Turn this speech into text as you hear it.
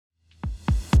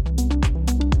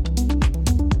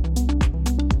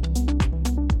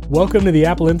Welcome to the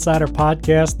Apple Insider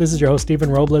Podcast. This is your host, Stephen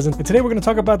Robles, and today we're going to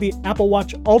talk about the Apple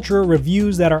Watch Ultra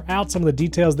reviews that are out, some of the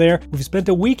details there. We've spent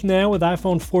a week now with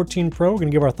iPhone 14 Pro. We're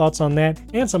going to give our thoughts on that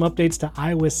and some updates to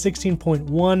iOS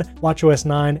 16.1, watchOS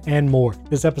 9, and more.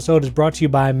 This episode is brought to you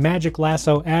by Magic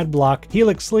Lasso Adblock,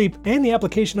 Helix Sleep, and the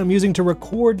application I'm using to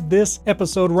record this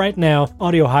episode right now,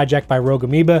 Audio Hijack by Rogue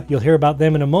Amoeba. You'll hear about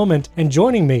them in a moment. And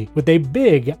joining me with a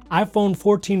big iPhone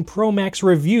 14 Pro Max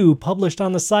review published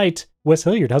on the site, Wes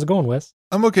Hilliard. How's it going, Wes?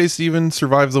 I'm okay, Steven.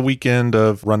 Survived the weekend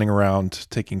of running around,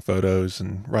 taking photos,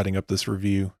 and writing up this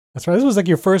review. That's right. This was like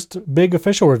your first big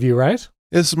official review, right?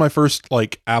 This is my first,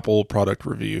 Apple product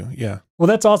review, yeah. Well,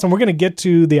 that's awesome. We're going to get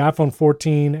to the iPhone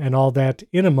 14 and all that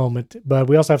in a moment, but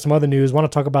we also have some other news.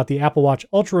 Want to talk about the Apple Watch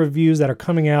Ultra reviews that are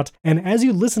coming out. And as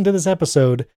you listen to this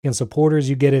episode, and supporters,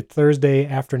 you get it Thursday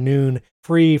afternoon,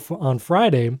 free on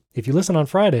Friday. If you listen on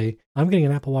Friday, I'm getting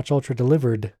an Apple Watch Ultra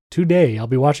delivered today. I'll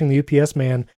be watching the UPS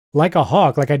man like a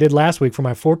hawk, like I did last week for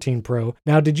my 14 Pro.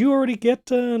 Now, did you already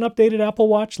get an updated Apple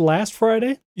Watch last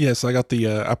Friday? Yes, I got the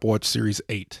Apple Watch Series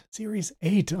 8. Series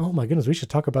 8. Oh my goodness, we should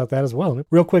talk about that as well.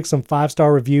 Real quick, some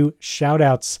 5-star review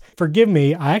shout-outs. Forgive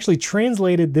me, I actually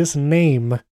translated this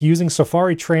name using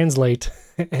Safari Translate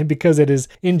and because it is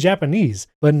in Japanese.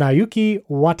 But Naoki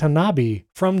Watanabe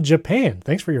from Japan.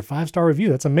 Thanks for your 5-star review.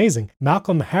 That's amazing.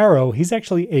 Malcolm Harrow, he's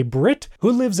actually a Brit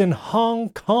who lives in Hong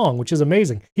Kong, which is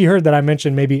amazing. He heard that I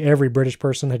mentioned maybe every British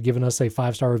person had given us a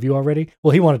 5-star review already.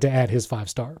 Well, he wanted to add his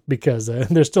 5-star because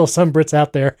there's still some Brits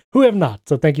out there who have not.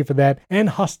 So thank you for that. And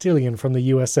Hostilian from the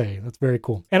USA. That's very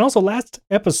cool. And also last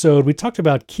episode, we talked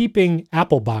about keeping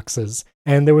Apple boxes.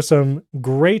 And there were some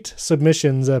great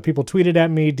submissions. People tweeted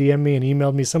at me, DM'd me, and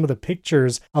emailed me some of the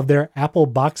pictures of their Apple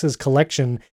boxes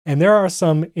collection. And there are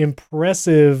some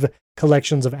impressive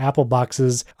collections of Apple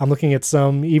boxes. I'm looking at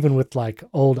some even with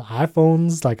old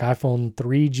iPhones, like iPhone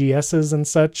 3GSs and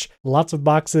such. Lots of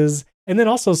boxes. And then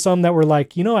also some that were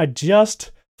I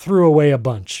just threw away a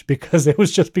bunch because it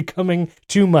was just becoming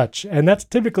too much. And that's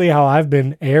typically how I've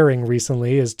been airing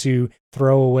recently, is to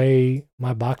throw away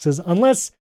my boxes.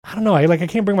 Unless, I don't know, I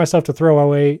can't bring myself to throw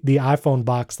away the iPhone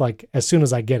box as soon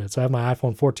as I get it. So I have my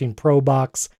iPhone 14 Pro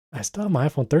box. I still have my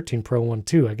iPhone 13 Pro one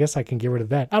too. I guess I can get rid of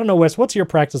that. I don't know, Wes, what's your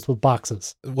practice with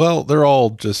boxes? Well, they're all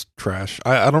just trash.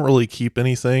 I don't really keep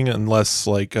anything unless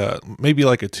maybe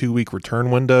a 2-week return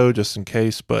window just in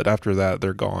case, but after that,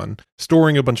 they're gone.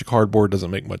 Storing a bunch of cardboard doesn't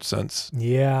make much sense.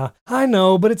 Yeah, I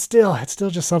know, but it's still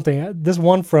just something. This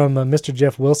one from Mr.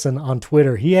 Jeff Wilson on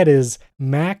Twitter, he had his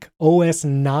Mac OS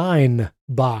 9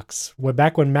 box,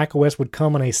 back when Mac OS would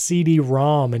come on a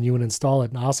CD-ROM and you would install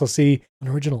it. And I also see an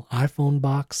original iPhone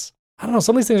box. I don't know,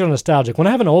 some of these things are nostalgic. When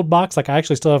I have an old box, I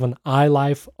actually still have an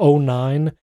iLife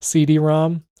 09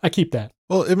 CD-ROM, I keep that.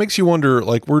 Well, it makes you wonder,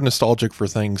 we're nostalgic for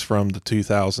things from the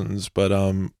 2000s, but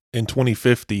in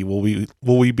 2050, will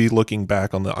we be looking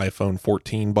back on the iPhone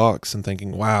 14 box and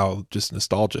thinking, wow, just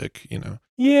nostalgic,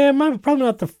 Yeah, probably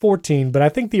not the 14, but I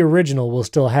think the original will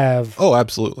still have. Oh,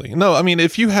 absolutely. No, I mean,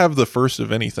 if you have the first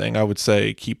of anything, I would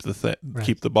say keep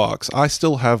the box. I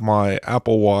still have my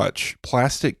Apple Watch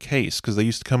plastic case because they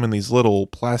used to come in these little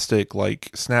plastic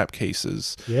snap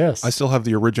cases. Yes. I still have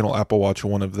the original Apple Watch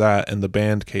one of that and the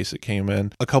band case it came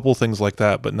in. A couple things like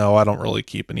that, but no, I don't really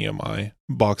keep any of my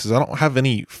boxes. I don't have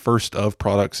any first of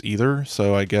products either,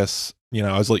 so I guess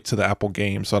I was late to the Apple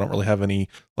game, so I don't really have any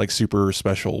super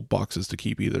special boxes to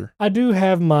keep either. I do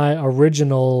have my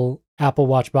original Apple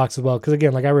Watch box as well, because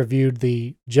again, I reviewed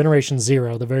the Generation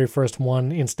 0, the very first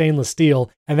one in stainless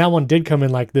steel, and that one did come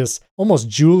in this almost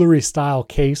jewelry style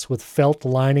case with felt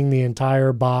lining the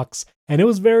entire box, and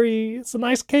it's a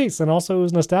nice case, and also it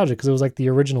was nostalgic because it was the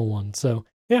original one, so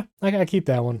yeah, I keep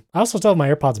that one. I also still have my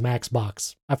AirPods Max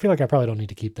box. I feel like I probably don't need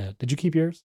to keep that. Did you keep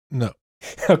yours? No.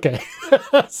 Okay.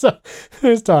 So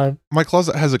it's time. My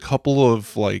closet has a couple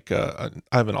of I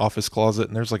have an office closet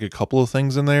and there's a couple of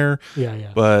things in there.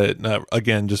 Yeah. But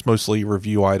again, just mostly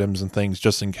review items and things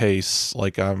just in case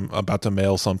I'm about to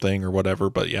mail something or whatever.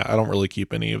 But yeah, I don't really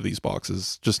keep any of these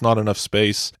boxes. Just not enough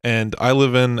space. And I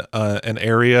live in an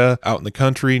area out in the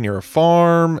country near a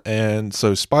farm. And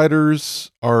so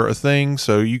spiders are a thing.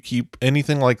 So you keep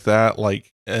anything like that,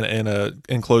 in a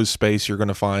enclosed space, you're going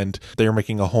to find they're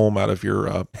making a home out of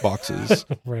your boxes.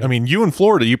 Right. I mean, you in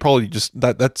Florida, you probably just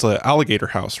that's an alligator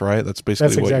house, right? That's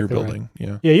basically what you're building.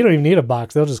 Right. Yeah, you don't even need a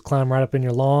box. They'll just climb right up in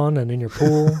your lawn and in your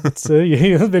pool. There's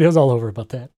videos all over about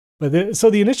that. But so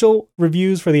the initial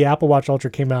reviews for the Apple Watch Ultra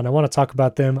came out, and I want to talk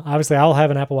about them. Obviously, I'll have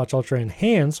an Apple Watch Ultra in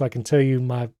hand, so I can tell you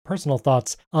my personal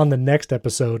thoughts on the next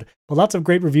episode. But lots of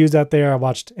great reviews out there. I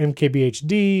watched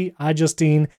MKBHD,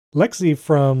 iJustine, Lexi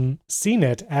from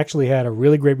CNET actually had a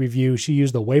really great review. She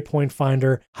used the waypoint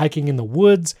finder, hiking in the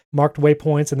woods, marked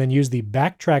waypoints, and then used the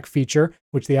backtrack feature,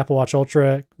 which the Apple Watch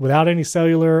Ultra, without any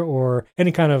cellular or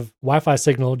any kind of Wi-Fi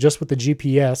signal, just with the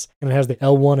GPS, and it has the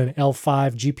L1 and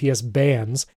L5 GPS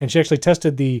bands. And she actually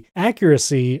tested the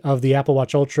accuracy of the Apple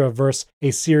Watch Ultra versus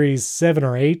a Series 7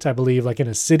 or 8, I believe, like in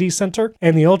a city center.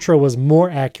 And the Ultra was more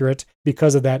accurate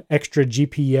because of that extra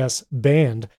GPS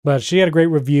band. But she had a great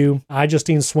review. I,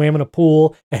 Justine, swam in a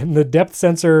pool, and the depth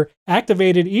sensor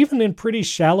activated even in pretty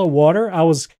shallow water. I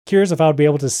was curious if I would be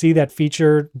able to see that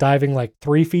feature diving like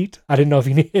 3 feet. I didn't know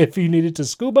if you needed to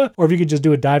scuba or if you could just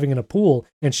do it diving in a pool.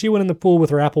 And she went in the pool with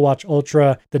her Apple Watch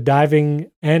Ultra. The diving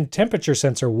and temperature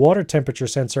sensor, water temperature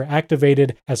sensor,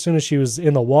 activated as soon as she was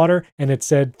in the water, and it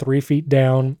said 3 feet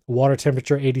down, water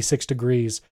temperature 86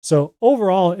 degrees. So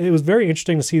overall, it was very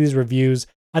interesting to see these reviews.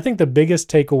 I think the biggest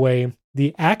takeaway,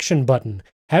 the action button,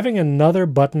 having another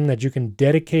button that you can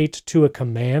dedicate to a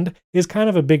command is kind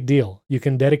of a big deal. You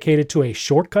can dedicate it to a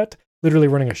shortcut, literally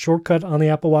running a shortcut on the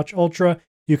Apple Watch Ultra.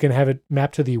 You can have it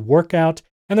mapped to the workout,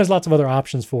 and there's lots of other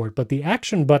options for it. But the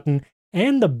action button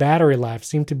and the battery life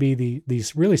seem to be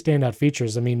these really standout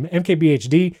features. I mean,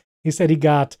 MKBHD, he said he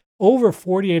got over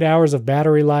 48 hours of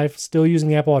battery life still using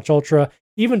the Apple Watch Ultra,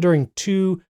 even during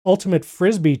 2 Ultimate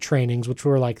Frisbee trainings, which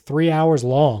were like 3 hours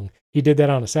long. He did that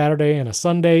on a Saturday and a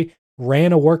Sunday,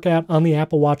 ran a workout on the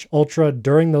Apple Watch Ultra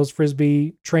during those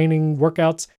Frisbee training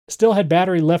workouts, still had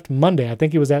battery left Monday. I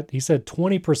think he said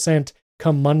 20%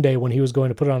 come Monday when he was going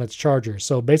to put it on its charger.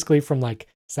 So basically from like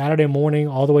Saturday morning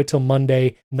all the way till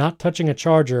Monday, not touching a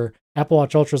charger, Apple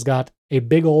Watch Ultra's got a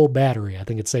big old battery, I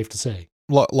think it's safe to say.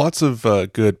 Lots of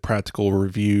good practical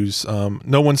reviews.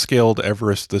 No one scaled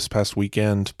Everest this past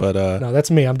weekend, but no,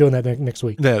 that's me. I'm doing that next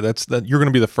week. Yeah, you're going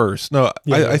to be the first. No,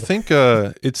 yeah, I think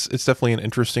it's definitely an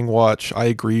interesting watch. I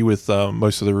agree with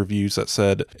most of the reviews that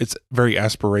said it's very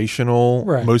aspirational.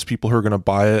 Right. Most people who are going to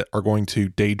buy it are going to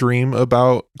daydream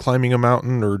about climbing a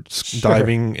mountain or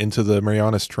diving into the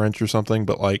Marianas Trench or something.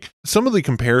 But like some of the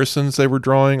comparisons they were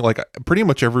drawing, like pretty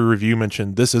much every review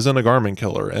mentioned this isn't a Garmin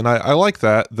killer, and I like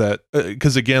that.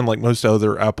 Because again, like most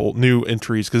other Apple new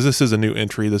entries, because this is a new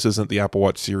entry, this isn't the Apple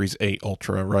Watch Series 8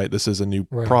 Ultra, right? This is a new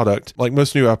product. Like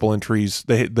most new Apple entries,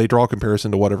 they draw a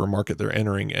comparison to whatever market they're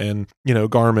entering. And, you know,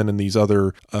 Garmin and these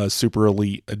other super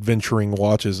elite adventuring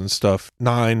watches and stuff,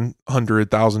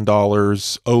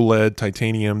 $900,000, OLED,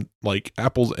 titanium, like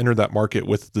Apple's entered that market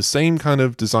with the same kind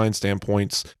of design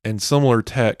standpoints and similar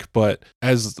tech. But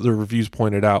as the reviews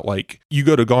pointed out, like you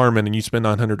go to Garmin and you spend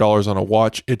 $900 on a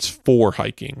watch, it's for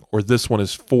hiking, or this one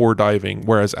is for diving.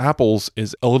 Whereas Apple's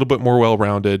is a little bit more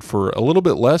well-rounded for a little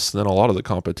bit less than a lot of the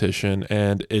competition.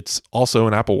 And it's also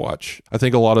an Apple Watch. I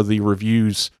think a lot of the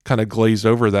reviews kind of glazed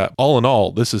over that. All in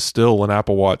all, this is still an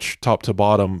Apple Watch top to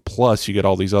bottom. Plus you get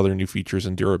all these other new features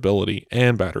and durability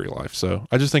and battery life. So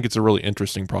I just think it's a really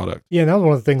interesting product. Yeah, and that was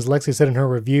one of the things Lexi said in her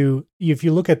review. If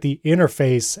you look at the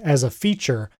interface as a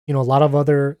feature, you know, a lot of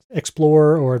other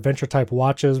Explorer or adventure type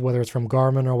watches, whether it's from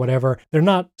Garmin or whatever, they're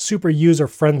not super user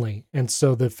friendly. And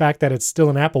so the fact that it's still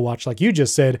an Apple Watch, like you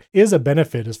just said, is a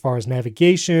benefit as far as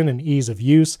navigation and ease of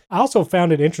use. I also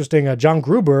found it interesting. John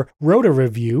Gruber wrote a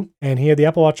review, and he had the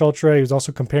Apple Watch Ultra. He was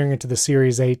also comparing it to the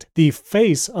Series 8. The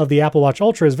face of the Apple Watch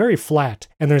Ultra is very flat,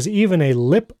 and there's even a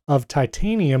lip of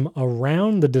titanium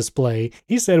around the display.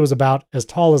 He said it was about as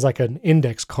tall as like an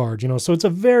index card, you know, so it's a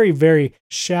very, very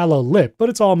shallow lip, but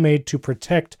it's all made to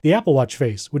protect the Apple Watch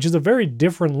face, which is a very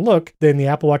different look than the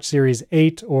Apple Watch Series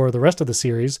 8 or the rest of the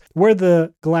series, where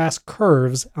the glass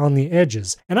curves on the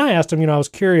edges. And I asked him, you know, I was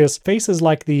curious, faces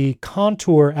like the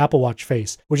Contour Apple Watch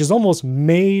face, which is almost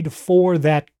made for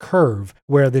that curve,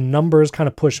 where the numbers kind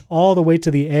of push all the way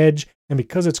to the edge. And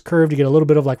because it's curved, you get a little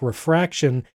bit of like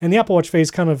refraction, and the Apple Watch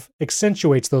face kind of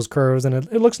accentuates those curves, and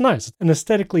it looks nice, an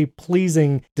aesthetically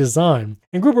pleasing design.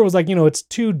 And Gruber was like, you know, it's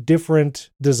two different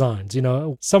designs. You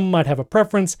know, some might have a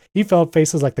preference. He felt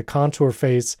faces like the Contour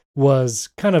face was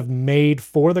kind of made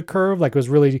for the curve, like it was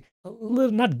really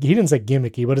not, he didn't say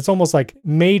gimmicky, but it's almost like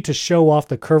made to show off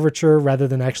the curvature rather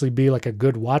than actually be like a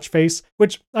good watch face,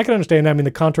 which I can understand. I mean,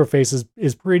 the Contour face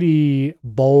is pretty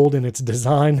bold in its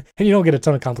design, and you don't get a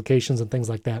ton of complications and things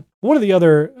like that. One of the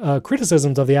other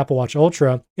criticisms of the Apple Watch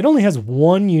Ultra, it only has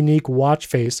one unique watch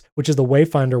face, which is the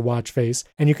Wayfinder watch face,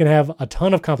 and you can have a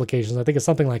ton of complications. I think it's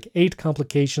something like 8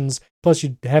 complications, plus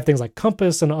you have things like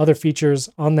compass and other features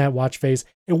on that watch face.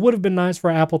 It would have been nice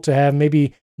for Apple to have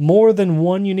maybe more than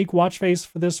one unique watch face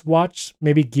for this watch,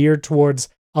 maybe geared towards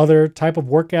other type of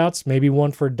workouts, maybe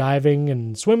one for diving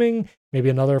and swimming, maybe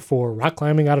another for rock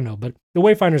climbing, I don't know. But the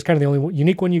Wayfinder is kind of the only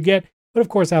unique one you get. But of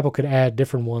course, Apple could add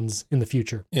different ones in the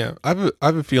future. Yeah, I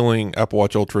have a feeling Apple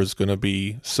Watch Ultra is going to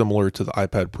be similar to the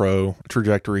iPad Pro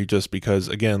trajectory just because,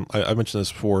 again, I mentioned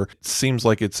this before, it seems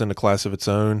like it's in a class of its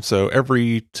own. So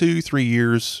every 2-3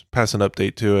 years, pass an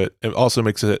update to it. It also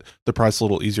makes it the price a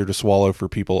little easier to swallow for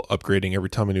people upgrading every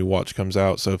time a new watch comes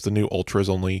out. So if the new Ultra is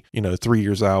only, 3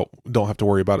 years out, don't have to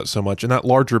worry about it so much. And that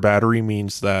larger battery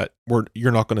means that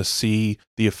you're not going to see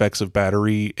the effects of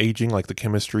battery aging, like the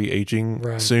chemistry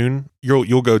aging soon.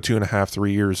 You'll go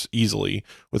 2.5-3 years easily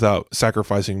without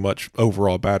sacrificing much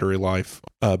overall battery life,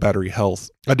 battery health.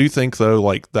 I do think though,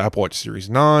 like the Apple Watch Series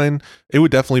 9, it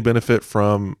would definitely benefit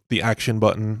from the action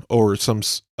button or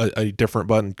a different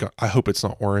button. I hope it's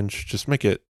not orange. Just make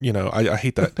it, I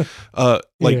hate that.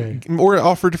 Or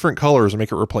offer different colors and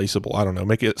make it replaceable. I don't know.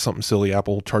 Make it something silly.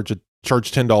 Apple charge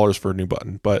 $10 for a new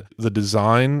button, but the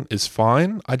design is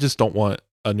fine. I just don't want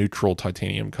a neutral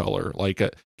titanium color.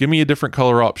 Give me a different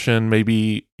color option.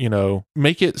 Maybe,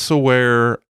 make it so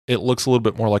where it looks a little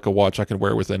bit more like a watch I can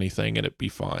wear with anything and it'd be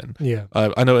fine. Yeah.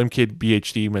 I know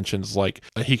MKBHD mentions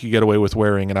he could get away with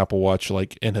wearing an Apple Watch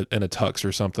in a tux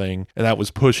or something, and that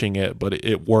was pushing it, but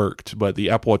it worked. But the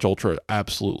Apple Watch Ultra,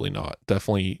 absolutely not.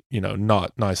 Definitely,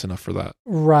 not nice enough for that.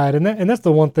 Right, and that's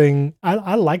the one thing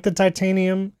I like the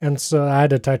titanium, and so I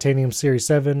had a titanium Series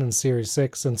 7 and Series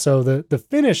 6, and so the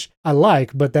finish I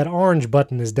like, but that orange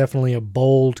button is definitely a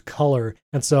bold color,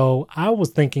 and so I was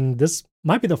thinking this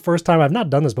might be the first time I've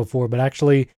not done this before, but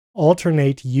actually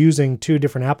alternate using 2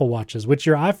 different Apple Watches, which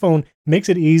your iPhone makes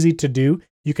it easy to do.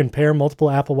 You can pair multiple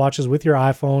Apple Watches with your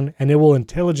iPhone, and it will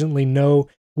intelligently know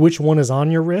which one is on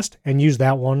your wrist and use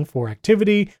that one for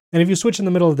activity. And if you switch in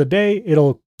the middle of the day,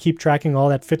 it'll keep tracking all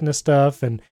that fitness stuff.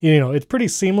 And, it's pretty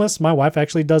seamless. My wife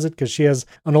actually does it because she has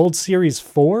an old Series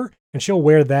 4, and she'll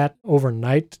wear that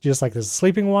overnight, just like this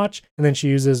sleeping watch. And then she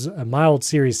uses my old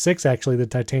Series 6, actually, the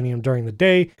titanium during the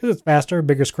day, because it's faster,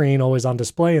 bigger screen, always on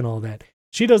display and all that.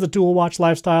 She does the dual watch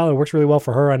lifestyle. It works really well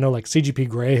for her. I know CGP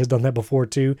Grey has done that before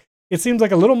too. It seems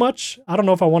like a little much. I don't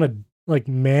know if I want to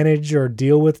manage or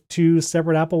deal with 2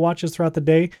 separate Apple Watches throughout the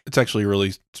day. It's actually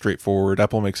really straightforward.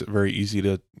 Apple makes it very easy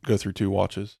to go through 2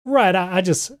 watches. Right. I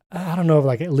don't know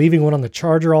if leaving one on the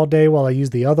charger all day while I use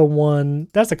the other one.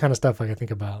 That's the kind of stuff I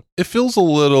think about. It feels a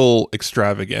little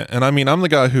extravagant. And I mean, I'm the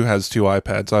guy who has 2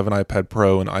 iPads. I have an iPad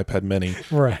Pro and iPad Mini.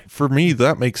 Right. For me,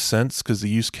 that makes sense because the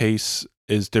use case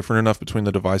is different enough between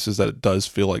the devices that it does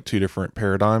feel like 2 different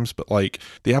paradigms. But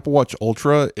the Apple Watch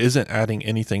Ultra isn't adding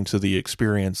anything to the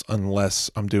experience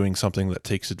unless I'm doing something that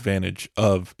takes advantage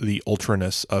of the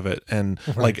ultraness of it. And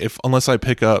unless I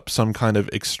pick up some kind of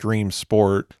extreme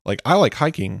sport, I like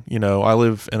hiking. I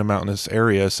live in a mountainous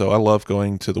area, so I love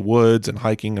going to the woods and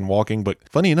hiking and walking. But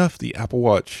funny enough, the Apple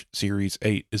Watch Series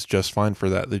 8 is just fine for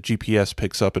that. The GPS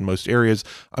picks up in most areas.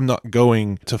 I'm not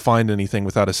going to find anything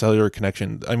without a cellular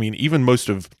connection. I mean, even most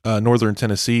of northern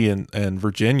Tennessee and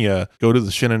Virginia go to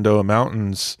the Shenandoah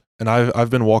Mountains, and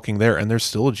I've been walking there, and there's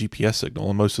still a GPS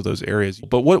signal in most of those areas.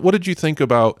 But what did you think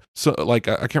about, I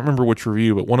can't remember which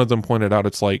review, but one of them pointed out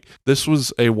it's this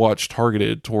was a watch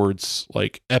targeted towards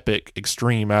epic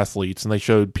extreme athletes, and they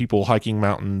showed people hiking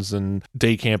mountains and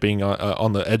day camping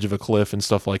on the edge of a cliff and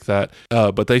stuff like that.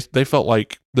 But they felt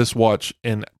like this watch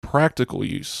in practical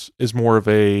use is more of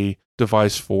a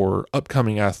device for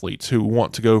upcoming athletes who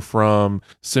want to go from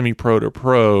semi-pro to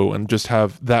pro and just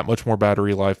have that much more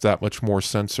battery life, that much more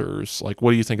sensors.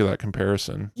 What do you think of that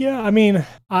comparison? Yeah, I mean,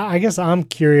 I guess I'm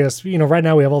curious. Right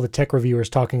now we have all the tech reviewers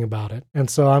talking about it. And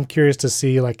so I'm curious to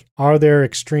see, are there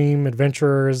extreme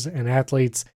adventurers and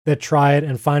athletes that try it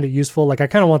and find it useful? I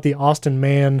kind of want the Austin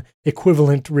Mann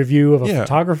equivalent review of a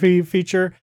photography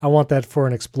feature. I want that for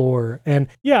an explorer. And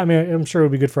yeah, I mean, I'm sure it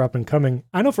would be good for up and coming.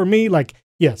 I know for me,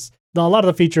 yes, a lot of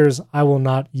the features I will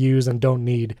not use and don't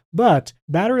need, but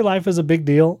battery life is a big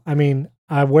deal. I mean,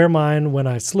 I wear mine when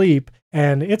I sleep,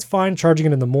 and it's fine charging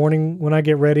it in the morning when I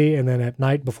get ready, and then at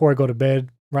night before I go to bed,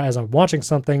 right as I'm watching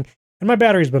something, and my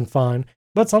battery's been fine.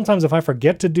 But sometimes if I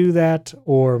forget to do that,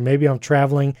 or maybe I'm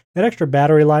traveling, that extra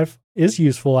battery life is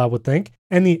useful, I would think.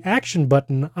 And the action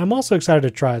button, I'm also excited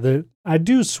to try. I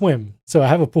do swim, so I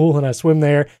have a pool and I swim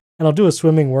there. And I'll do a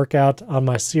swimming workout on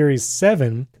my Series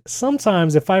 7.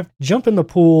 Sometimes if I jump in the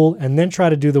pool and then try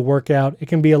to do the workout, it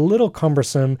can be a little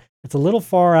cumbersome. It's a little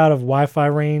far out of Wi-Fi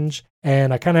range.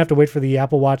 and I kind of have to wait for the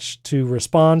Apple Watch to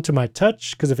respond to my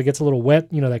touch, because if it gets a little wet,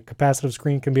 that capacitive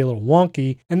screen can be a little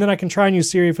wonky, and then I can try and use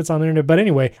Siri if it's on the internet. But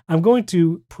anyway, I'm going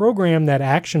to program that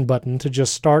action button to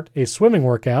just start a swimming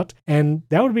workout, and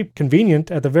that would be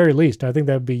convenient at the very least. I think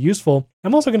that would be useful.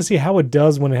 I'm also going to see how it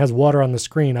does when it has water on the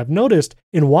screen. I've noticed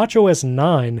in watchOS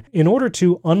 9, in order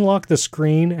to unlock the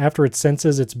screen after it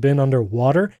senses it's been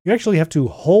underwater, you actually have to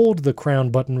hold the crown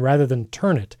button rather than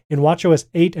turn it. In watchOS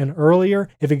 8 and earlier,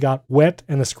 if it got wet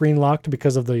and the screen locked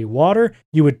because of the water,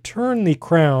 you would turn the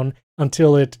crown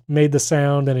until it made the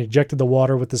sound and ejected the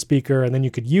water with the speaker, and then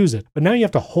you could use it. But now you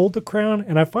have to hold the crown,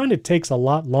 and I find it takes a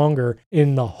lot longer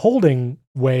in the holding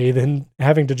way than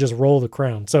having to just roll the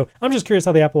crown. So I'm just curious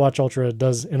how the Apple Watch Ultra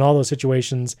does in all those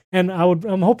situations. And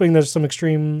I'm hoping there's some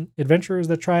extreme adventurers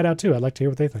that try it out too. I'd like to hear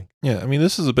what they think. Yeah, I mean,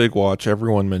 this is a big watch.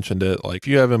 Everyone mentioned it. Like, if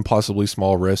you have impossibly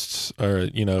small wrists or,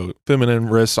 feminine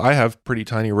wrists, I have pretty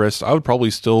tiny wrists. I would probably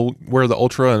still wear the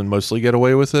Ultra and mostly get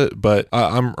away with it, but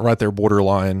I'm right there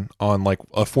borderline on like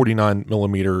a 49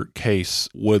 millimeter case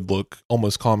would look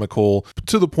almost comical,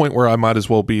 to the point where I might as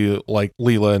well be like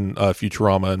Leela in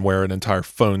Futurama and wear an entire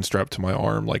phone strapped to my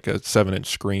arm, like a 7-inch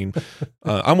screen.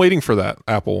 I'm waiting for that,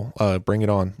 Apple. Bring it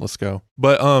on. Let's go.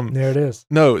 But there it is.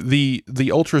 No,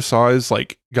 the ultra size,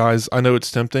 like, guys, I know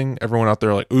it's tempting. Everyone out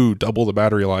there like, ooh, double the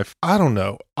battery life. I don't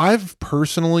know. I've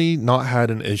personally not had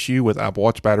an issue with Apple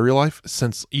Watch battery life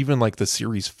since even like the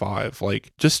Series 5.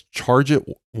 Like, just charge it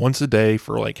once a day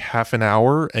for like half an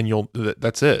hour and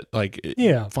that's it. Like,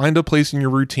 yeah, find a place in your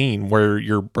routine where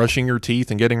you're brushing your teeth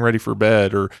and getting ready for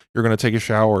bed, or you're going to take a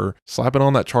shower, slap it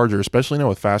on that charger, especially now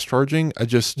with fast charging.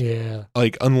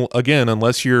 Like, again,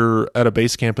 unless you're at a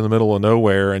base camp in the middle of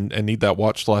nowhere and need that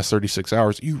watch to last 36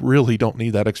 hours, you really don't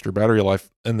need that extra battery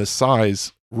life. And the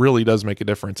size really does make a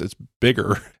difference. It's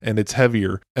bigger and it's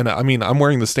heavier. And I mean, I'm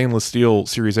wearing the stainless steel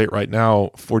Series 8 right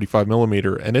now, 45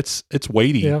 millimeter, and it's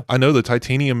weighty. Yeah. I know the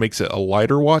titanium makes it a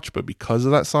lighter watch, but because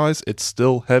of that size, it's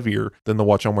still heavier than the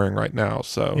watch I'm wearing right now.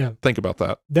 So think about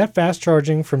that. That fast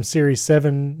charging from Series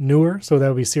 7 newer, so that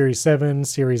would be Series 7,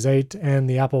 Series 8, and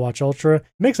the Apple Watch Ultra,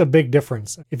 makes a big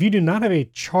difference. If you do not have a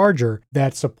charger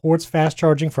that supports fast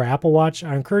charging for Apple Watch,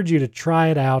 I encourage you to try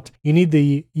it out. You need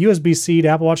the USB-C to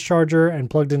Apple Watch charger and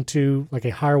plugged into like a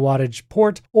higher wattage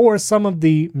port, or some of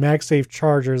the MagSafe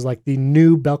chargers like the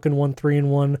new Belkin 1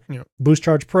 3-in-1 Boost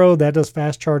Charge Pro that does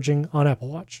fast charging on Apple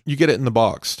Watch. You get it in the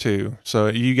box too, so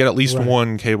you get at least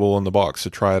one cable in the box to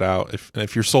try it out.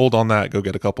 If you're sold on that, go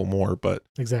get a couple more. But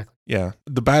exactly, yeah,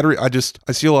 the battery,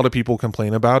 I see a lot of people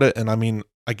complain about it, and I mean,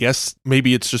 I guess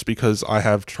maybe it's just because I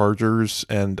have chargers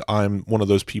and I'm one of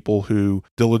those people who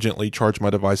diligently charge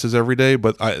my devices every day.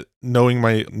 But knowing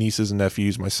my nieces and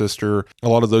nephews, my sister, a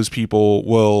lot of those people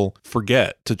will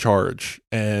forget to charge.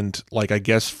 And like, I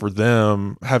guess for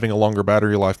them, having a longer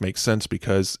battery life makes sense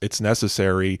because it's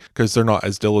necessary, because they're not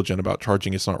as diligent about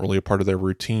charging. It's not really a part of their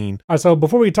routine. All right, so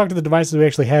before we talk to the devices we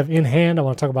actually have in hand, I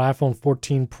want to talk about iPhone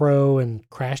 14 Pro and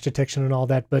crash detection and all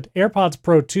that. But AirPods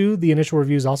Pro 2, the initial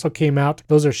reviews also came out.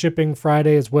 Those are shipping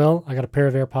Friday as well. I got a pair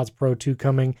of AirPods Pro 2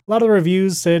 coming. A lot of the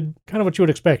reviews said kind of what you would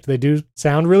expect. They do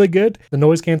sound really good. The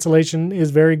noise cancellation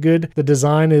is very good. The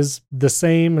design is the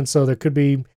same, and so there could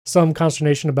be some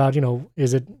consternation about,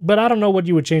 is it, but I don't know what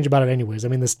you would change about it anyways. I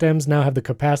mean, the stems now have the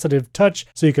capacitive touch,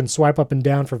 so you can swipe up and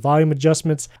down for volume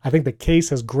adjustments. I think the case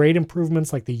has great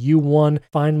improvements, like the U1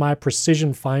 Find My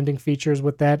precision finding features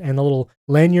with that, and the little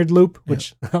lanyard loop,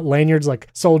 which lanyards like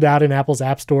sold out in Apple's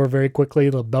App Store very quickly,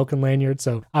 the Belkin lanyard.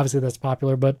 So obviously that's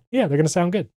popular, but yeah, they're going to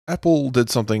sound good. Apple did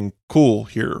something cool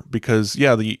here because,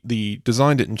 the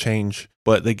design didn't change,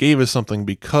 but they gave us something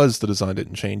because the design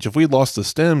didn't change. If we lost the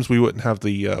stems, we wouldn't have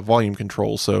the volume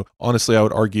control. So honestly, I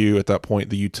would argue at that point,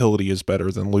 the utility is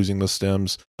better than losing the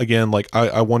stems. Again, like,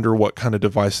 I wonder what kind of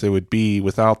device they would be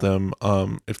without them.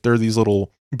 If they're these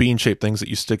little bean-shaped things that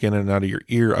you stick in and out of your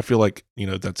ear, I feel like,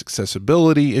 that's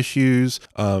accessibility issues,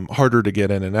 harder to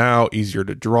get in and out, easier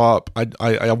to drop.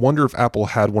 I wonder if Apple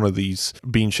had one of these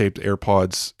bean-shaped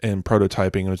AirPods in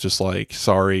prototyping and was just like,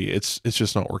 sorry, it's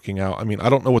just not working out. I mean, I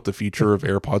don't know what the future of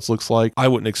AirPods looks like. I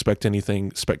wouldn't expect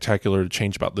anything spectacular to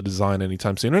change about the design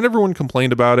anytime soon. And everyone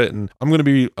complained about it, and I'm going to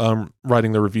be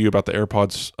writing the review about the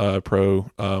AirPods Pro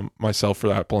myself for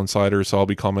the Apple Insider, so I'll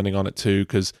be commenting on it too,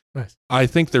 because I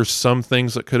think there's some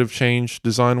things that could have changed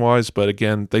design-wise, but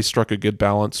again, they struck a good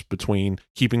balance between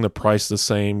keeping the price the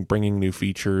same, bringing new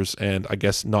features, and I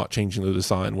guess not changing the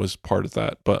design was part of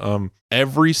that. But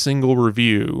every single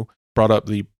review brought up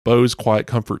the Bose Quiet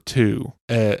Comfort 2.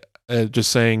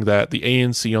 just saying that the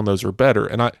ANC on those are better.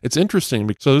 And it's interesting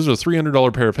because those are a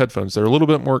 $300 pair of headphones. They're a little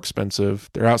bit more expensive.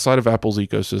 They're outside of Apple's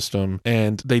ecosystem,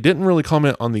 and they didn't really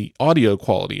comment on the audio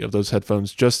quality of those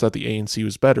headphones, just that the ANC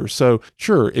was better. So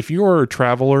sure, if you are a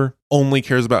traveler, only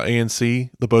cares about ANC,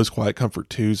 the Bose Quiet Comfort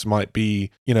 2s might be,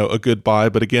 a good buy.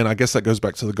 But again, I guess that goes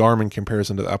back to the Garmin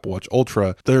comparison to the Apple Watch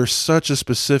Ultra. There's such a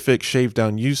specific shaved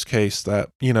down use case that,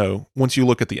 once you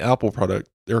look at the Apple product,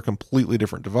 they're a completely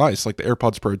different device. Like the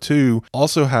AirPods Pro 2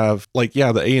 also have, the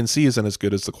ANC isn't as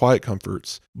good as the Quiet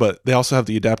Comforts, but they also have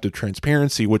the adaptive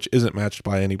transparency, which isn't matched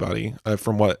by anybody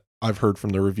from what I've heard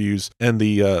from the reviews. And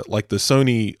the the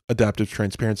Sony adaptive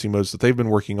transparency modes that they've been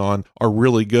working on are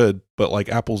really good, but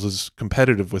Apple's is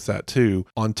competitive with that too,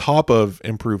 on top of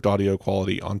improved audio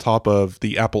quality, on top of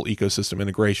the Apple ecosystem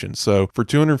integration. So for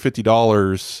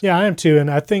 $250. Yeah, I am too. And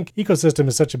I think ecosystem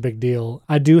is such a big deal.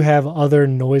 I do have other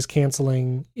noise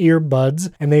canceling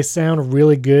earbuds and they sound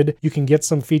really good. You can get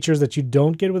some features that you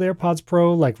don't get with AirPods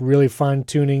Pro, like really fine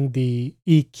tuning the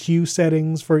EQ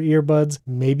settings for earbuds.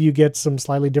 Maybe you get some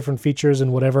slightly different features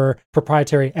in whatever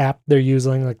proprietary app they're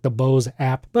using, like the Bose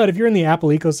app. But if you're in the Apple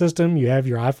ecosystem, you have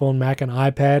your iPhone, Mac, and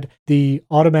iPad, the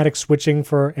automatic switching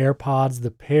for AirPods,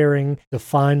 the pairing, the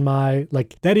Find My,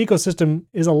 that ecosystem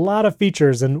is a lot of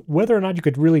features. And whether or not you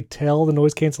could really tell the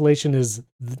noise cancellation is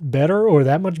better or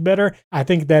that much better, I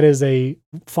think that is a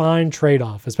fine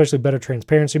trade-off, especially better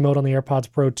transparency mode on the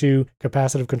AirPods Pro 2,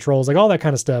 capacitive controls, all that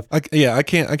kind of stuff. I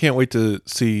can't wait to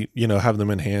see, have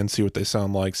them in hand, see what they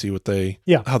sound like, see what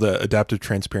how the adaptive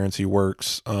transparency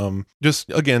works.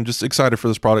 Just excited for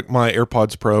this product. My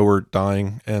AirPods Pro are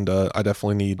dying, and I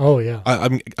definitely need. Oh yeah,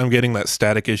 I'm getting that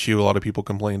static issue. A lot of people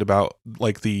complained about,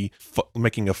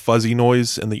 making a fuzzy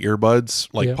noise in the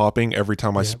earbuds, popping every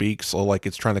time I speak. So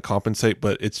it's trying to compensate,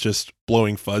 but it's just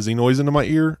blowing fuzzy noise into my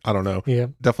ear. I don't know. Yeah,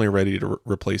 definitely ready to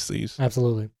replace these.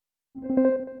 Absolutely.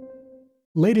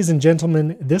 Ladies and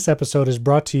gentlemen, this episode is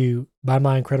brought to you by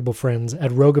my incredible friends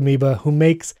at Rogue Amoeba, who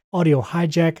makes Audio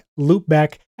Hijack,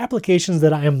 Loopback, applications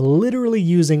that I am literally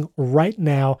using right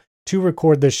now to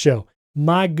record this show.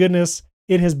 My goodness,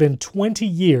 it has been 20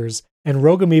 years, and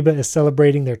Rogue Amoeba is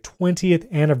celebrating their 20th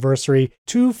anniversary,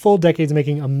 2 full decades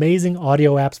making amazing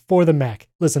audio apps for the Mac.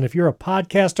 Listen, if you're a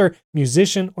podcaster,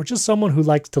 musician, or just someone who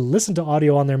likes to listen to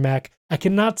audio on their Mac, I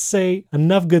cannot say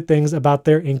enough good things about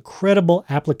their incredible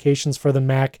applications for the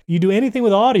Mac. You do anything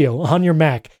with audio on your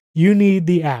Mac, you need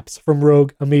the apps from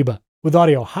Rogue Amoeba. With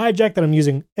Audio Hijack that I'm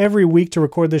using every week to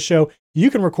record this show, you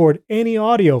can record any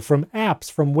audio from apps,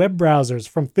 from web browsers,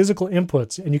 from physical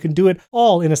inputs, and you can do it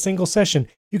all in a single session.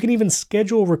 You can even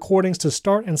schedule recordings to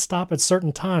start and stop at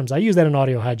certain times. I use that in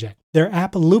Audio Hijack. Their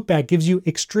app Loopback gives you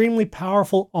extremely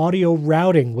powerful audio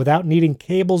routing without needing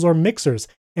cables or mixers.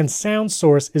 And Sound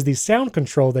Source is the sound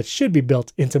control that should be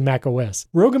built into macOS.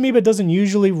 Rogue Amoeba doesn't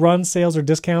usually run sales or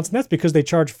discounts, and that's because they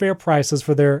charge fair prices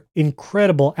for their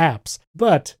incredible apps.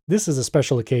 But this is a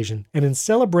special occasion, and in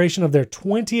celebration of their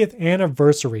 20th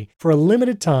anniversary, for a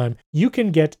limited time, you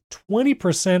can get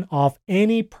 20% off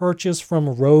any purchase from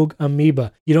Rogue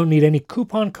Amoeba. You don't need any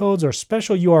coupon codes or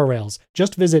special URLs.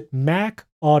 Just visit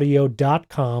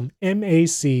macaudio.com,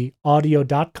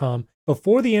 macaudio.com,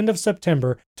 before the end of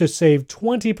September to save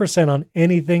 20% on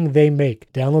anything they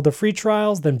make. Download the free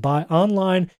trials, then buy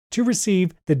online to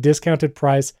receive the discounted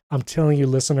price. I'm telling you,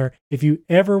 listener, if you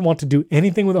ever want to do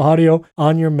anything with audio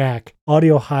on your Mac,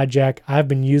 Audio Hijack, I've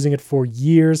been using it for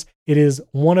years. It is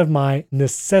one of my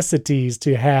necessities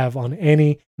to have on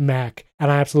any Mac,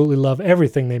 and I absolutely love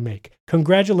everything they make.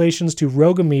 Congratulations to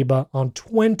Rogue Amoeba on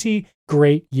 20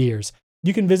 great years.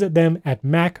 You can visit them at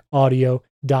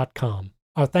macaudio.com.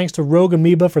 Our thanks to Rogue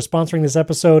Amoeba for sponsoring this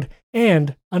episode.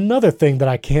 And another thing that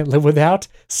I can't live without,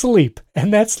 sleep.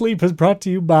 And that sleep is brought to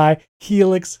you by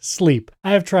Helix Sleep.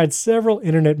 I have tried several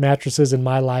internet mattresses in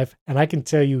my life, and I can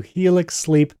tell you Helix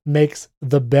Sleep makes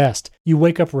the best. You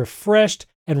wake up refreshed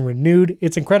and renewed.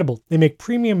 It's incredible. They make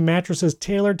premium mattresses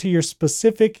tailored to your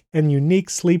specific and unique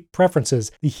sleep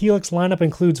preferences. The Helix lineup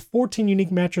includes 14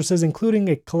 unique mattresses, including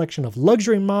a collection of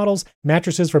luxury models,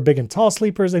 mattresses for big and tall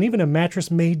sleepers, and even a mattress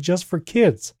made just for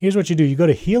kids. Here's what you do. You go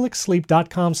to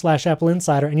helixsleep.com/Apple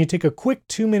Insider and you take a quick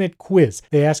 2-minute quiz.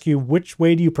 They ask you, which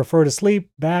way do you prefer to sleep?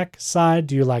 Back, side?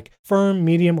 Do you like firm,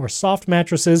 medium, or soft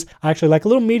mattresses? I actually like a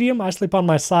little medium. I sleep on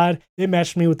my side. It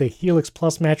matched me with the Helix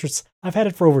Plus mattress. I've had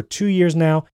it for over 2 years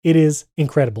now. It is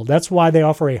incredible. That's why they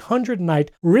offer a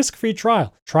 100-night risk-free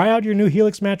trial. Try out your new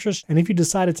Helix mattress, and if you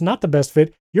decide it's not the best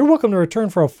fit, you're welcome to return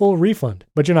for a full refund.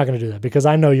 But you're not going to do that because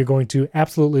I know you're going to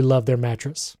absolutely love their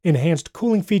mattress. Enhanced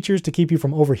cooling features to keep you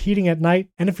from overheating at night.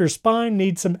 And if your spine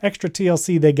needs some extra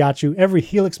TLC, they got you. Every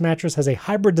Helix mattress has a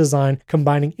hybrid design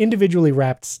combining individually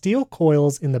wrapped steel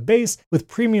coils in the base with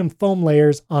premium foam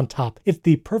layers on top. It's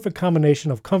the perfect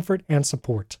combination of comfort and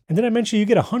support. And then I mentioned you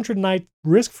get a 100-night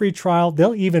risk-free trial.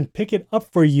 They'll even pick it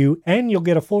up for you and you'll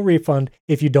get a full refund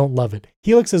if you don't love it.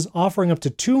 Helix is offering up to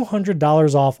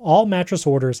 $200 off all mattress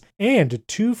orders and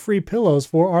 2 free pillows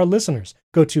for our listeners.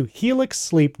 Go to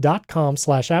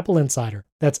helixsleep.com/Apple Insider.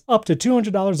 That's up to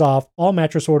 $200 off all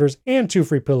mattress orders and 2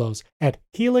 free pillows at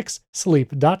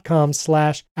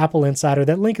helixsleep.com/Apple Insider.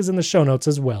 That link is in the show notes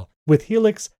as well. With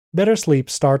Helix, better sleep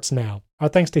starts now. Our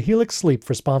thanks to Helix Sleep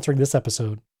for sponsoring this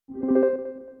episode.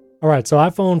 All right, so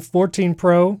iPhone 14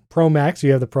 Pro Max, you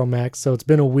have the Pro Max, so it's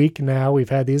been a week now. We've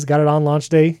had these, got it on launch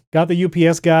day, got the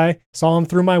UPS guy, saw him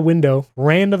through my window,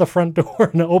 ran to the front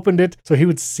door and opened it so he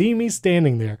would see me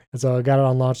standing there. And so I got it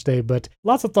on launch day, but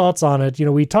lots of thoughts on it. You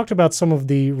know, we talked about some of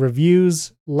the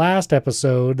reviews last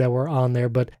episode that were on there,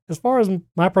 but as far as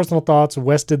my personal thoughts,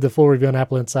 Wes did the full review on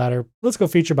Apple Insider. Let's go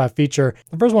feature by feature.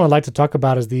 The first one I'd like to talk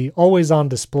about is the always-on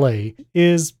display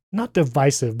is not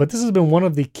divisive, but this has been one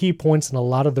of the key points in a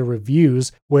lot of the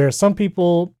reviews where some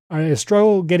people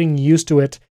struggle getting used to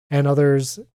it and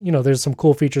others, you know, there's some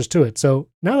cool features to it. So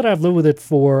now that I've lived with it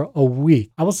for a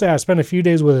week, I will say I spent a few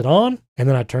days with it on and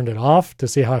then I turned it off to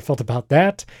see how I felt about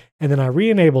that. And then I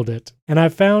re-enabled it. And I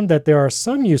found that there are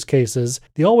some use cases,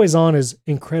 the always on is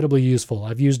incredibly useful.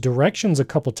 I've used directions a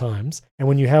couple times. And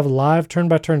when you have live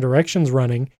turn-by-turn directions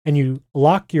running and you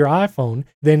lock your iPhone,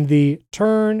 then the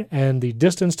turn and the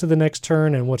distance to the next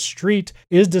turn and what street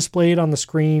is displayed on the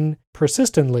screen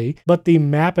persistently, but the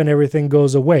map and everything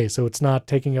goes away. So it's not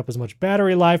taking up as much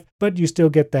battery life, but you still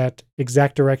get that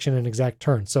exact direction and exact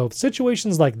turn. So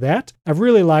situations like that, I've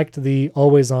really liked the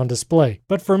always on display.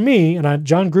 But for me, and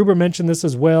John Gruber mentioned this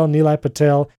as well, Nilay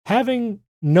Patel, having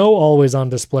no always on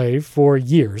display for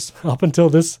years up until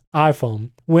this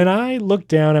iPhone. When I look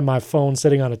down at my phone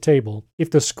sitting on a table,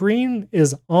 if the screen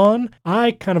is on,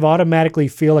 I kind of automatically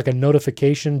feel like a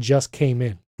notification just came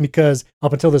in because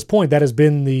up until this point, that has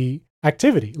been the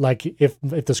activity. Like if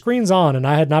the screen's on and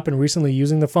I had not been recently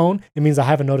using the phone, it means I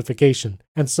have a notification.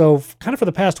 And so kind of for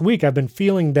the past week, I've been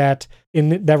feeling that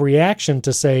in that reaction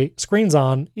to say screen's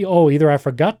on, oh, either I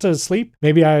forgot to sleep,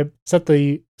 maybe I set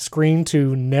the screen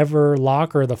to never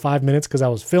lock or the 5 minutes because I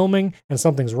was filming and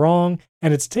something's wrong.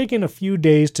 And it's taken a few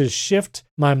days to shift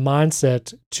my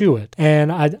mindset to it.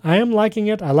 And I am liking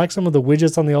it. I like some of the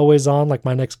widgets on the always on, like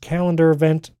my next calendar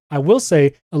event. I will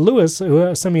say, Lewis,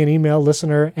 who sent me an email,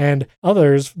 listener, and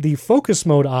others, the focus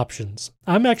mode options.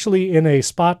 I'm actually in a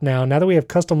spot now that we have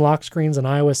custom lock screens in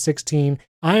iOS 16,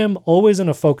 I am always in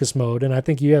a focus mode, and I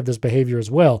think you have this behavior as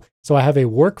well. So I have a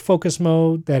work focus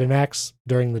mode that enacts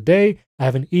during the day. I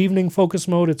have an evening focus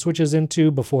mode it switches into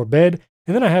before bed.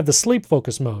 And then I have the sleep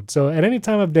focus mode. So at any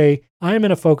time of day, I am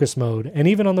in a focus mode. And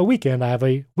even on the weekend, I have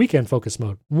a weekend focus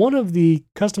mode. One of the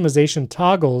customization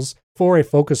toggles for a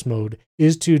focus mode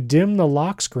is to dim the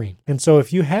lock screen. And so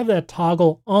if you have that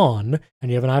toggle on and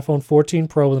you have an iPhone 14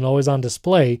 Pro with an always on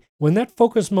display, when that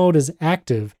focus mode is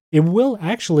active, it will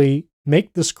actually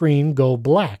make the screen go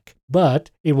black, but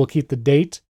it will keep the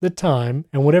date, the time,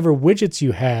 and whatever widgets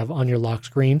you have on your lock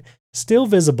screen still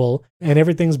visible, and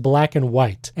everything's black and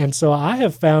white. And so I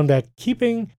have found that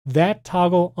keeping that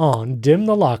toggle on, dim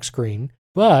the lock screen,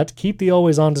 but keep the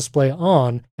always on display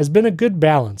on has been a good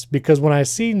balance, because when I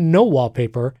see no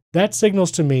wallpaper, that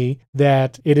signals to me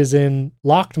that it is in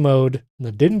locked mode and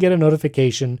I didn't get a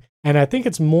notification. And I think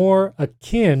it's more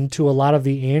akin to a lot of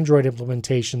the Android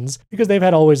implementations because they've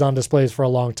had always on displays for a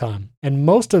long time. And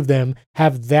most of them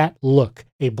have that look,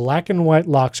 a black and white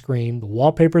lock screen, the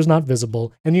wallpaper is not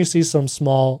visible, and you see some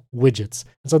small widgets.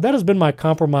 And so that has been my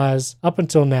compromise up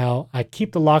until now. I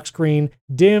keep the lock screen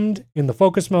dimmed in the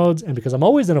focus modes, and because I'm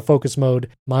always in a focus mode,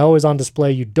 my always on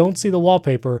display, you don't see the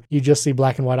wallpaper, you just see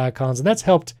black and white icons, and that's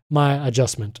helped my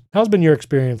adjustment. How's been your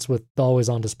experience with the always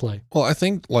on display? Well, I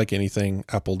think like anything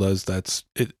Apple does that's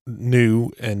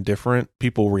new and different,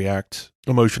 people react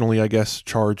emotionally, I guess,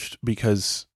 charged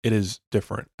because it is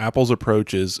different. Apple's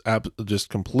approach is just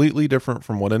completely different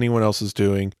from what anyone else is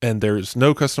doing, and there's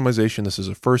no customization. This is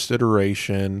a first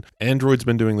iteration. Android's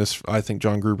been doing this, I think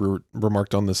John Gruber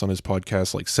remarked on this on his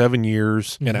podcast, like 7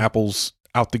 years, and Apple's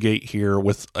out the gate here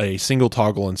with a single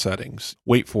toggle in settings.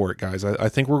 Wait for it, guys. I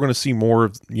think we're going to see more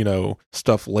of,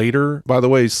 stuff later. By the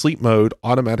way, sleep mode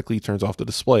automatically turns off the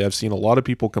display. I've seen a lot of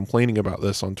people complaining about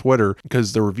this on Twitter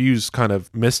because the reviews kind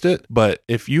of missed it. But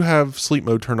if you have sleep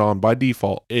mode turned on by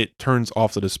default, it turns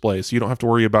off the display. So you don't have to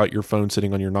worry about your phone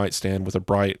sitting on your nightstand with a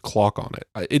bright clock on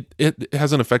it. It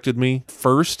hasn't affected me.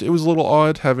 First, it was a little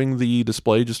odd having the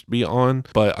display just be on,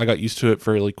 but I got used to it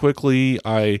fairly quickly.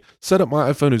 I set up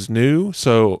my iPhone as new,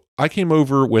 so I came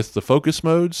over with the focus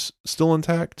modes still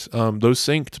intact, those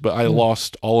synced, but I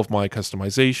lost all of my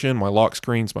customization, my lock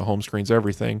screens, my home screens,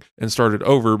 everything, and started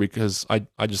over because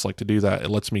I just like to do that. It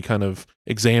lets me kind of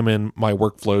examine my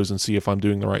workflows and see if I'm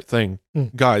doing the right thing.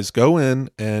 Guys, go in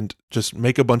and just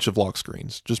make a bunch of lock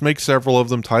screens. Just make several of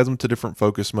them, tie them to different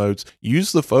focus modes.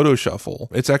 Use the photo shuffle.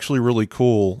 It's actually really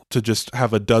cool to just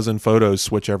have a dozen photos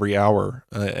switch every hour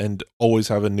and always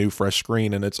have a new fresh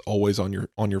screen, and it's always on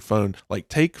your phone. Like,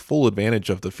 take full advantage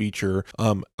of the feature.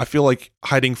 I feel like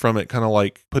hiding from it, kind of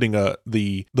like putting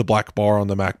the black bar on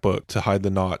the MacBook to hide the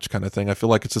notch kind of thing. I feel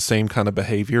like it's the same kind of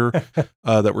behavior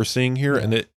that we're seeing here,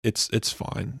 and it's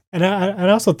fine. And I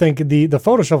also think the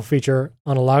photo shuffle feature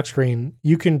on a lock screen,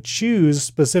 you can choose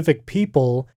specific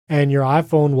people and your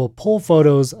iPhone will pull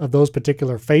photos of those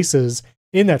particular faces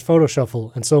in that photo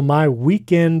shuffle. And so my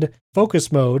weekend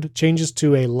focus mode changes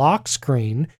to a lock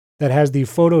screen that has the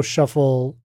photo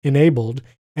shuffle enabled,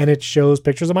 and it shows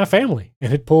pictures of my family,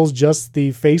 and it pulls just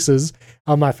the faces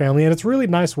of my family. And it's a really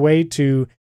nice way to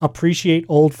appreciate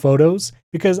old photos,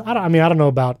 because I don't know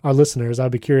about our listeners.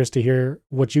 I'd be curious to hear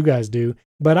what you guys do,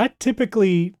 but I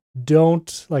typically don't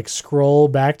scroll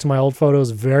back to my old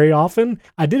photos very often.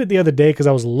 I did it the other day because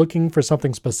I was looking for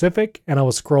something specific, and I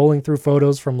was scrolling through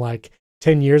photos from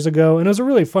 10 years ago, and it was a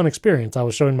really fun experience. I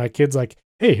was showing my kids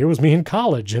hey, here was me in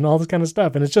college and all this kind of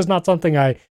stuff, and it's just not something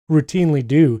I routinely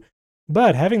do.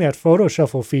 But having that photo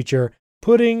shuffle feature,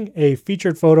 putting a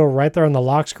featured photo right there on the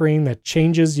lock screen that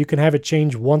changes, you can have it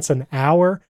change once an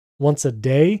hour, once a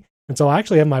day. And so I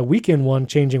actually have my weekend one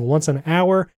changing once an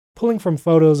hour, pulling from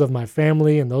photos of my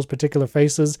family and those particular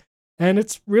faces. And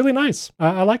it's really nice.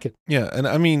 I like it. Yeah, and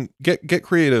I mean, get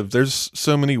creative. There's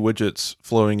so many widgets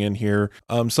flowing in here.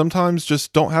 Sometimes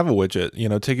just don't have a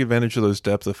widget. Take advantage of those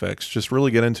depth effects. Just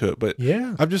really get into it. But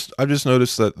yeah, I've just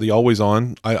noticed that the always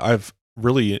on, I've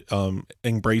really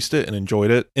embraced it and enjoyed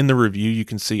it. In the review, you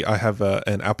can see I have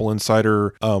an Apple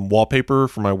Insider wallpaper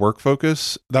for my work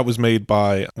focus that was made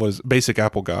by Basic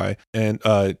Apple Guy, and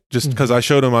just because I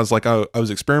showed him, I was like, I was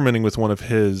experimenting with one of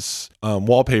his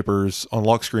wallpapers on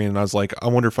lock screen, and I was like, I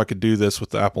wonder if I could do this with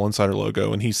the Apple Insider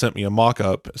logo, and he sent me a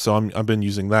mock-up, so I've been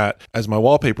using that as my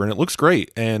wallpaper, and it looks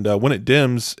great. And when it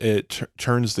dims, it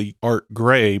turns the art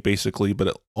gray basically, but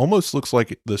it almost looks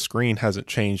like the screen hasn't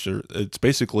changed. It's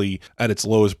basically at its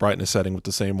lowest brightness setting with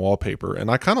the same wallpaper. And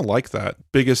I kind of like that.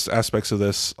 Biggest aspects of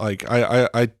this,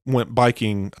 I went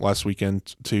biking last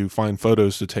weekend to find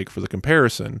photos to take for the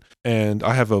comparison. And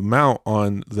I have a mount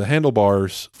on the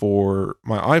handlebars for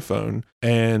my iPhone,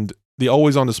 and the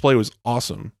always on display was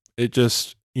awesome. It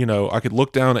just, I could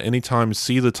look down at any time,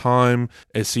 see the time,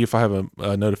 and see if I have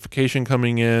a notification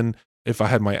coming in. If I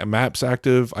had my maps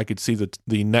active, I could see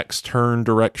the next turn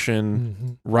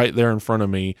direction right there in front of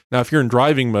me. Now, if you're in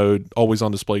driving mode, always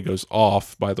on display goes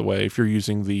off, by the way. If you're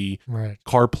using the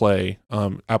CarPlay,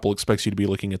 Apple expects you to be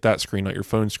looking at that screen, not your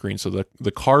phone screen. So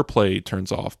the CarPlay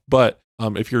turns off. But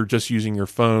if you're just using your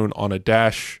phone on a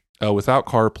dash without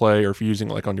CarPlay, or if you're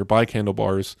using on your bike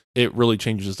handlebars, it really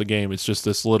changes the game. It's just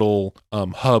this little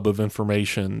hub of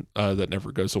information that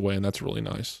never goes away, and that's really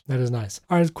nice. That is nice.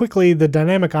 All right, quickly, the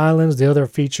dynamic islands, the other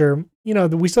feature,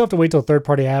 we still have to wait till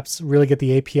third-party apps really get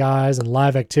the APIs and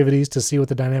live activities to see what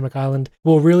the dynamic island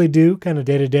will really do kind of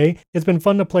day to day. It's been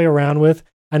fun to play around with.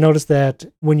 I noticed that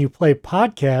when you play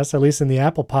podcasts, at least in the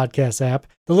Apple Podcasts app,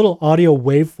 the little audio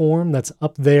waveform that's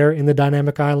up there in the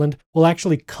dynamic island will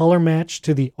actually color match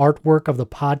to the artwork of the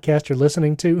podcast you're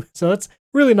listening to. So that's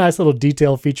really nice little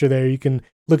detail feature there. You can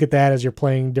look at that as you're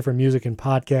playing different music in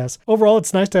podcasts. Overall,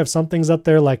 it's nice to have some things up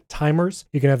there like timers.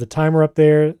 You can have the timer up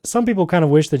there. Some people kind of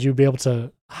wish that you'd be able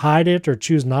to hide it or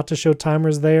choose not to show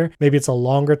timers there. Maybe it's a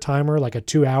longer timer, like a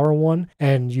 2-hour one,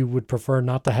 and you would prefer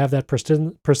not to have that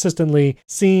persistently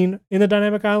seen in the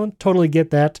dynamic island. Totally get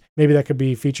that. Maybe that could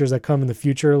be features that come in the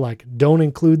future, like don't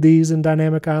include these in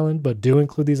dynamic island, but do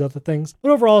include these other things.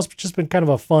 But overall, it's just been kind of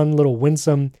a fun little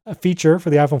winsome feature for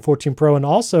the iPhone 14 Pro. And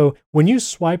also, when you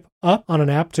swipe up on an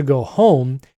app to go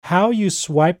home, how you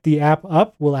swipe the app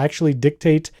up will actually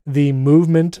dictate the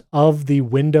movement of the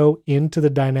window into the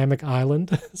dynamic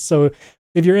island. So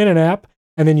if you're in an app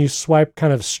and then you swipe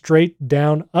kind of straight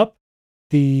down up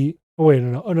the, oh wait,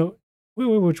 no,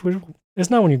 which it's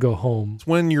not when you go home. It's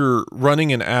when you're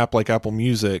running an app like Apple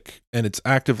Music and it's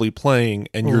actively playing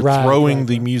and you're Right, throwing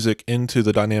the music into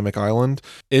the dynamic island.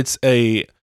 It's a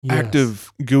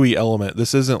active GUI element.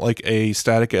 This isn't like a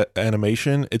static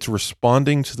animation. It's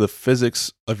responding to the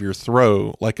physics of your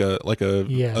throw, like a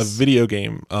video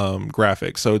game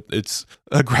graphic. So it's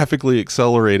a graphically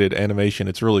accelerated animation.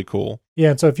 It's really cool.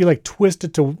 Yeah, and so if you like twist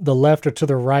it to the left or to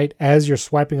the right as you're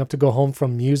swiping up to go home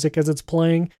from music as it's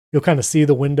playing, you'll kind of see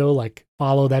the window like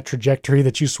follow that trajectory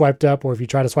that you swiped up, or if you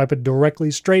try to swipe it directly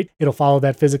straight, it'll follow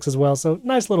that physics as well. So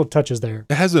nice little touches there.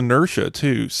 It has inertia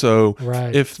too. So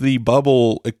if the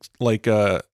bubble, like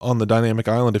on the dynamic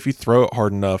island, if you throw it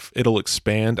hard enough, it'll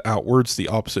expand outwards the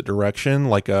opposite direction,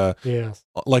 like a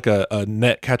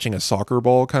net catching a soccer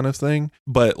ball kind of thing.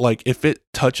 But like if it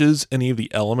touches any of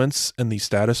the elements in the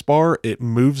status bar, it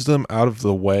moves them out of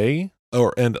the way,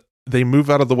 and they move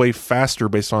out of the way faster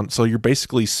based on, so you're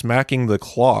basically smacking the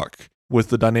clock with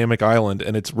the dynamic island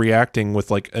and it's reacting with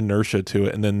like inertia to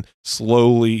it and then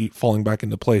slowly falling back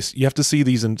into place. You have to see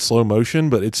these in slow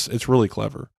motion, but it's really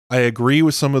clever. I agree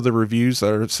with some of the reviews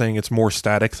that are saying it's more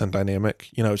static than dynamic.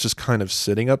 You know, it's just kind of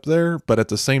sitting up there, but at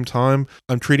the same time,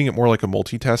 I'm treating it more like a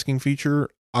multitasking feature.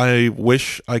 I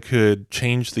wish I could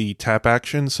change the tap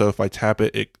action, so if I tap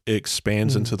it, it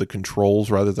expands into the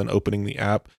controls rather than opening the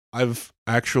app. I've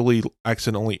actually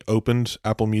accidentally opened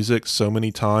Apple Music so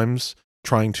many times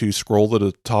trying to scroll to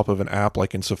the top of an app,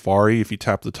 like in Safari. If you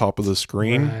tap the top of the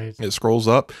screen, it scrolls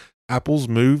up. Apple's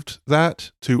moved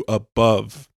that to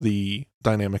above the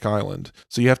dynamic island.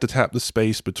 So you have to tap the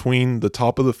space between the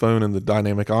top of the phone and the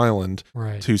dynamic island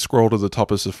to scroll to the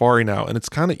top of Safari now. And it's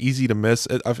kind of easy to miss.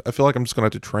 I feel like I'm just going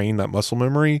to have to train that muscle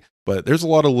memory, but there's a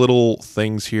lot of little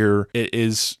things here. It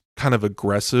is kind of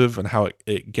aggressive and how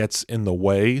it gets in the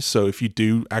way. So if you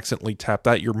do accidentally tap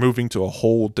that, you're moving to a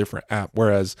whole different app.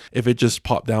 Whereas if it just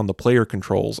popped down the player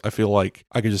controls, I feel like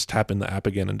I could just tap in the app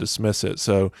again and dismiss it.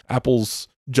 So Apple's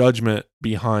judgment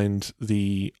behind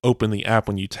the open the app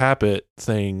when you tap it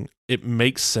thing, it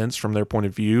makes sense from their point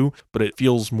of view, but it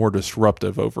feels more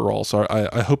disruptive overall. So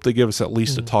I hope they give us at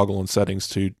least a toggle in settings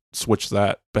to switch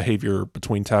that behavior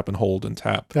between tap and hold and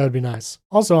tap. That would be nice.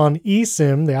 Also on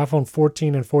eSIM, the iPhone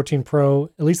 14 and 14 Pro,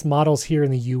 at least models here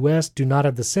in the US, do not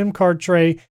have the SIM card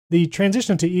tray. The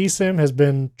transition to eSIM has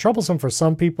been troublesome for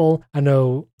some people. I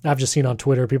know I've just seen on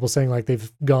Twitter people saying like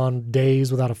they've gone days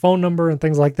without a phone number and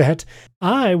things like that.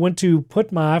 I went to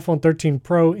put my iPhone 13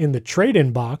 Pro in the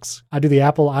trade-in box. I do the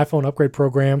Apple iPhone upgrade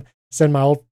program, send my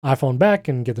old iPhone back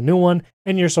and get the new one,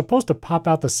 and you're supposed to pop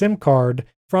out the SIM card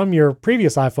from your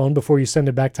previous iPhone before you send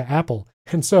it back to Apple.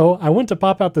 And so I went to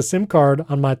pop out the SIM card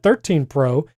on my 13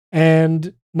 Pro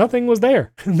and nothing was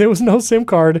there. There was no SIM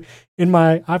card in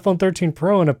my iPhone 13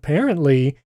 Pro, and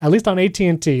apparently, at least on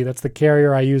AT&T, that's the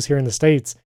carrier I use here in the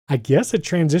States, I guess it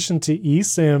transitioned to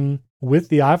eSIM with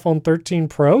the iPhone 13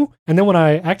 Pro. And then when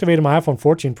I activated my iPhone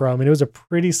 14 Pro, I mean, it was a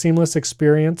pretty seamless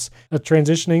experience of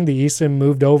transitioning. The eSIM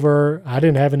moved over. I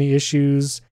didn't have any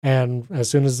issues. And as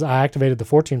soon as I activated the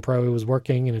 14 Pro, it was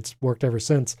working, and it's worked ever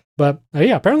since. But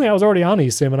yeah, apparently I was already on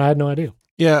eSIM, and I had no idea.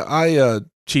 Yeah, I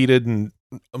cheated and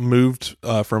moved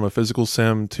from a physical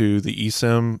SIM to the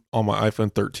eSIM on my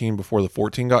iPhone 13 before the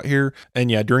 14 got here.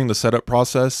 And yeah, during the setup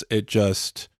process, it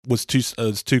just was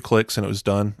two clicks and it was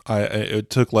done. It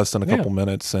took less than a couple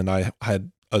minutes, and I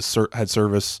had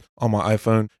service on my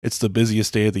iPhone. It's the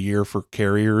busiest day of the year for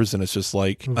carriers, and it's just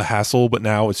like a hassle, but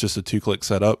now it's just a 2-click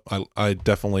setup. I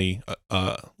definitely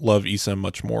love eSIM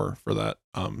much more for that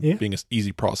being an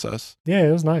easy process. Yeah,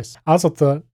 it was nice. I also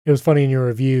thought it was funny in your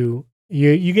review,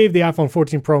 you gave the iPhone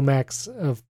 14 Pro Max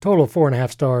a total of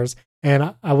 4.5 stars.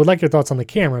 And I would like your thoughts on the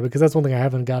camera, because that's one thing I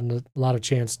haven't gotten a lot of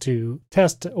chance to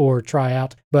test or try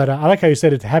out. But I like how you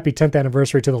said it's happy 10th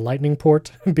anniversary to the Lightning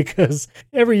port, because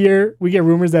every year we get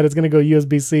rumors that it's going to go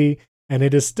USB-C, and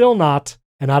it is still not.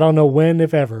 And I don't know when,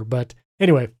 if ever. But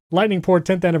anyway, Lightning port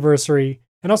 10th anniversary.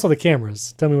 And also the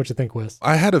cameras. Tell me what you think, Wes.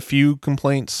 I had a few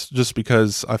complaints just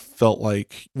because I felt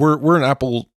like we're an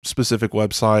Apple specific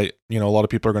website. You know, a lot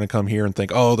of people are going to come here and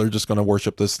think, oh, they're just going to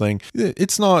worship this thing.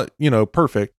 It's not,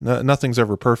 perfect. Nothing's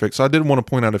ever perfect. So I did want to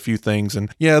point out a few things.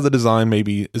 And yeah, the design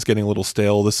maybe is getting a little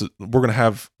stale. This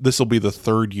will be the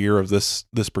third year of this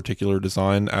particular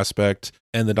design aspect.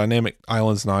 And the dynamic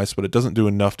island's nice, but it doesn't do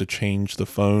enough to change the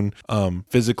phone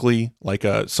physically. Like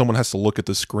someone has to look at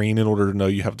the screen in order to know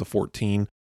you have the 14.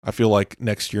 I feel like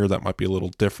next year that might be a little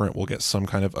different. We'll get some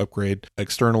kind of upgrade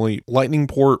externally. Lightning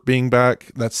port being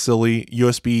back, that's silly.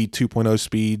 USB 2.0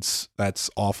 speeds, that's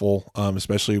awful,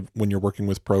 especially when you're working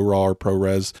with ProRAW or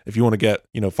ProRes. If you want to get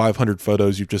 500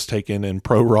 photos you've just taken in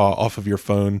ProRAW off of your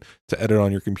phone to edit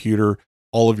on your computer,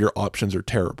 all of your options are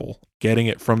terrible. Getting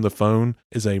it from the phone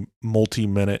is a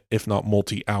multi-minute, if not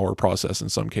multi-hour process in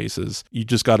some cases. You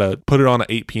just got to put it on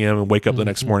at 8 p.m. and wake up the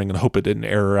next morning and hope it didn't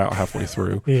error out halfway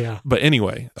through. Yeah. But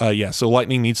anyway, so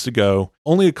Lightning needs to go.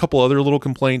 Only a couple other little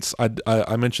complaints.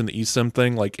 I mentioned the eSIM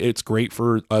thing. Like, it's great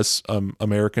for us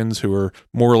Americans who are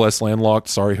more or less landlocked.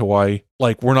 Sorry, Hawaii.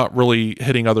 Like, we're not really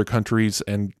hitting other countries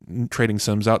and trading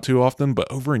SIMs out too often.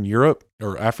 But over in Europe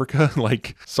or Africa,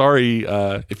 like, sorry,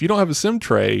 if you don't have a SIM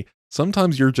tray,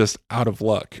 sometimes you're just out of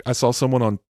luck. I saw someone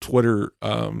on Twitter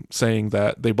saying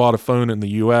that they bought a phone in the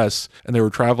US and they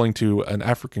were traveling to an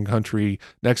African country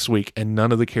next week and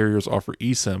none of the carriers offer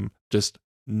eSIM, just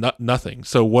nothing.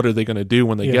 So what are they going to do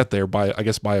when they get there? Buy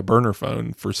a burner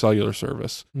phone for cellular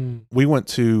service. We went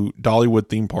to Dollywood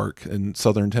theme park in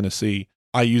southern Tennessee.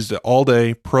 I used it all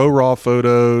day. Pro RAW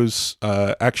photos,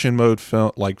 action mode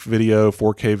film, like video,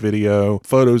 4K video,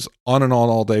 photos on and on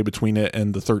all day between it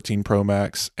and the 13 Pro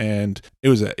Max. And it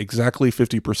was at exactly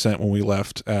 50% when we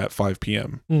left at 5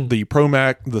 p.m. The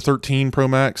 13 Pro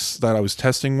Max that I was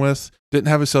testing with didn't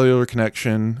have a cellular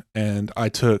connection. And I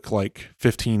took like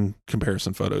 15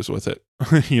 comparison photos with it.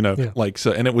 And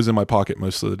it was in my pocket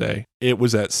most of the day. It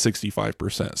was at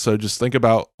 65%. So just think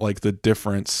about like the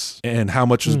difference and how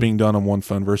much is being done on one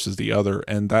phone versus the other.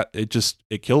 And that it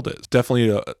killed it. It's definitely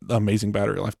an amazing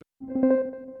battery life.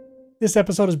 This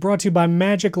episode is brought to you by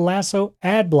Magic Lasso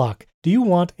Ad Block. Do you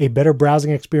want a better browsing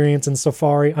experience in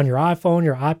Safari on your iPhone,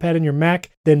 your iPad, and your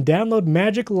Mac? Then download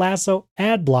Magic Lasso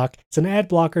Ad Block. It's an ad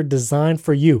blocker designed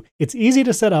for you. It's easy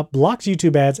to set up, blocks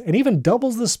YouTube ads, and even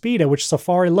doubles the speed at which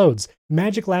Safari loads.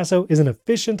 Magic Lasso is an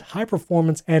efficient,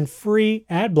 high-performance, and free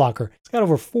ad blocker. It's got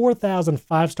over 4,000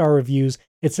 five-star reviews.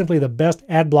 It's simply the best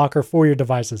ad blocker for your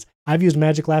devices. I've used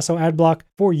Magic Lasso Ad Block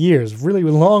for years, really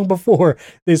long before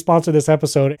they sponsored this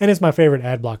episode, and it's my favorite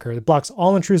ad blocker. It blocks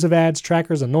all intrusive ads,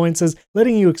 trackers, annoyances,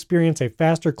 letting you experience a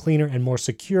faster, cleaner, and more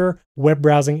secure web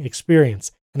browsing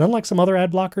experience. And unlike some other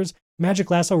ad blockers, Magic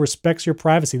Lasso respects your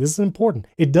privacy. This is important.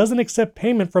 It doesn't accept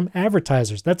payment from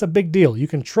advertisers. That's a big deal. You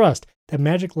can trust that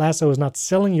Magic Lasso is not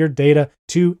selling your data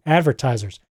to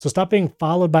advertisers. So stop being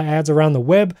followed by ads around the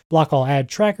web, block all ad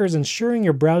trackers, ensuring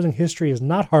your browsing history is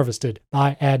not harvested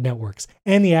by ad networks.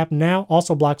 And the app now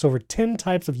also blocks over 10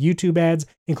 types of YouTube ads,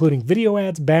 including video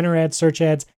ads, banner ads, search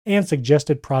ads, and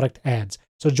suggested product ads.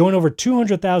 So join over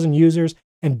 200,000 users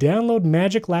and download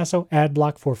Magic Lasso Ad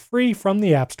Block for free from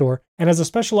the App Store. And as a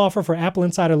special offer for Apple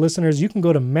Insider listeners, you can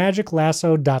go to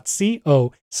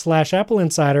magiclasso.co/Apple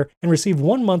Insider and receive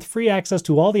 1 month free access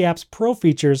to all the app's pro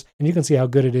features, and you can see how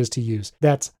good it is to use.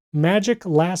 That's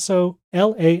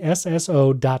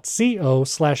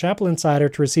magiclasso.co/Apple Insider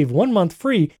to receive 1 month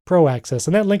free pro access.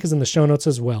 And that link is in the show notes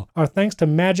as well. Our thanks to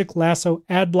Magic Lasso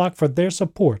Ad Block for their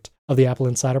support of the Apple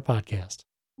Insider podcast.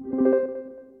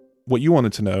 What you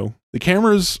wanted to know, the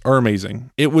cameras are amazing.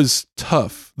 It was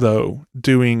tough though,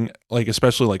 doing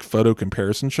especially photo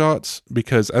comparison shots,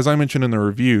 because as I mentioned in the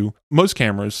review, most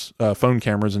cameras, phone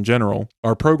cameras in general,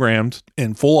 are programmed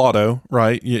in full auto,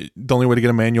 right? The only way to get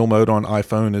a manual mode on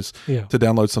iPhone is to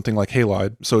download something like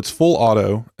Halide. So it's full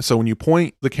auto. So when you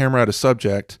point the camera at a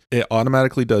subject, it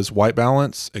automatically does white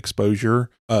balance, exposure,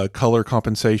 color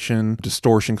compensation,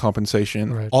 distortion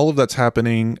compensation, right. All of that's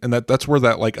happening. And that's where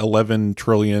that 11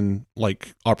 trillion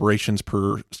operations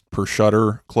per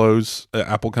shutter close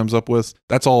Apple comes up with.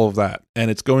 That's all of that. And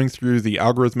it's going through the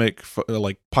algorithmic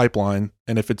pipeline.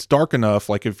 And if it's dark enough,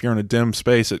 if you're in a dim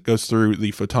space, it goes through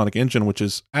the photonic engine, which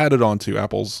is added onto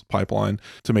Apple's pipeline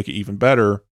to make it even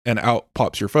better. And out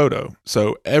pops your photo.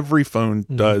 So every phone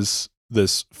does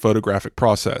this photographic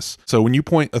process. So when you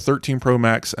point a 13 Pro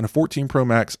Max and a 14 Pro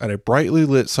Max at a brightly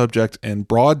lit subject in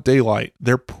broad daylight,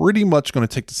 they're pretty much going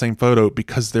to take the same photo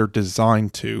because they're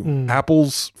designed to.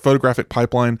 Apple's photographic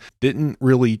pipeline didn't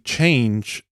really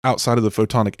change outside of the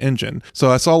photonic engine. So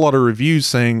I saw a lot of reviews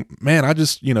saying, man, I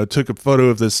just, took a photo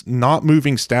of this not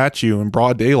moving statue in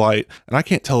broad daylight, and I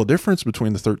can't tell a difference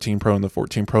between the 13 Pro and the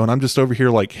 14 Pro. And I'm just over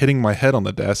here hitting my head on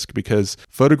the desk because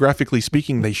photographically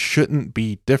speaking, they shouldn't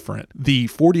be different. The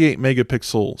 48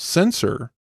 megapixel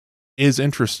sensor is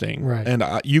interesting, right? And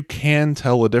you can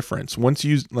tell a difference once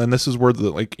and this is where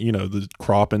the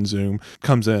crop and zoom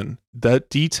comes in. That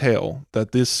detail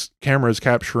that this camera is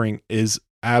capturing is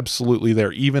absolutely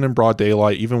there, even in broad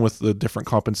daylight, even with the different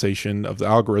compensation of the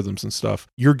algorithms and stuff.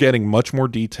 You're getting much more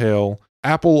detail.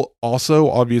 Apple also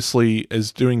obviously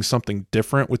is doing something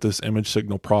different with this image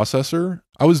signal processor.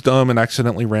 I was dumb and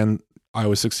accidentally ran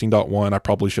iOS 16.1. I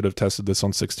probably should have tested this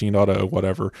on 16.0,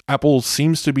 whatever. Apple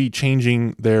seems to be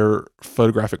changing their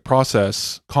photographic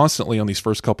process constantly on these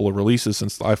first couple of releases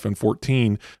since the iPhone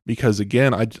 14, because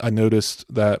again, I noticed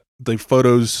that the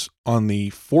photos on the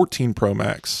 14 Pro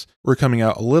Max were coming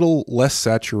out a little less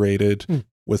saturated,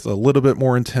 with a little bit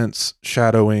more intense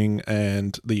shadowing,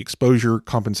 and the exposure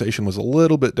compensation was a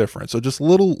little bit different. So just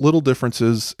little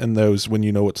differences in those when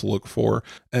you know what to look for,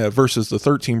 versus the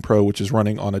 13 Pro, which is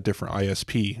running on a different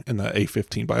ISP in the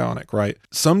A15 Bionic, right?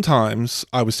 Sometimes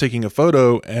I was taking a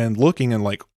photo and looking and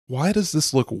like, why does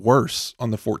this look worse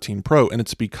on the 14 Pro? And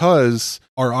it's because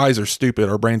our eyes are stupid.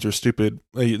 Our brains are stupid.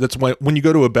 That's why when you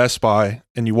go to a Best Buy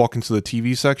and you walk into the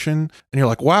TV section and you're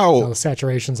like, wow. The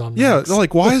saturation's on Yeah. max. They're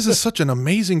like, why is this such an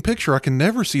amazing picture? I can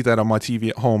never see that on my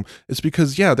TV at home. It's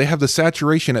because, yeah, they have the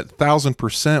saturation at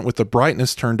 1000% with the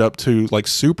brightness turned up to like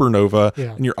supernova,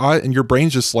 and your eye and your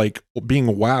brain's just like being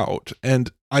wowed.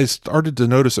 And I started to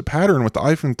notice a pattern with the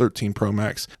iPhone 13 Pro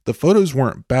Max. The photos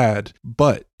weren't bad,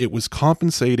 but it was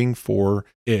compensating for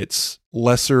its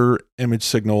lesser image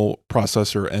signal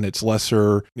processor and it's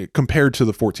lesser compared to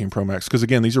the 14 Pro Max. Because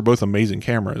again, these are both amazing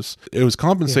cameras. It was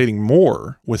compensating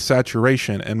more with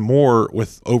saturation and more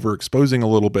with overexposing a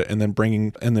little bit and then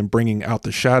bringing out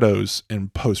the shadows in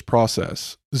post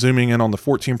process. Zooming in on the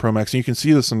 14 Pro Max, and you can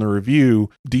see this in the review,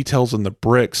 details in the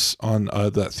bricks on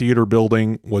that theater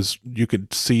building was, you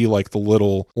could see like the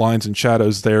little lines and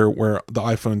shadows there where the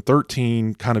iPhone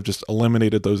 13 kind of just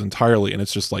eliminated those entirely. And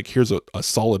it's just like, here's a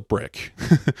solid brick.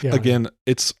 Again,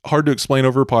 it's hard to explain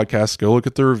over a podcast. Go look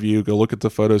at the review, go look at the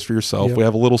photos for yourself. We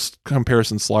have a little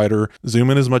comparison slider. Zoom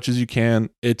in as much as you can.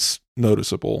 It's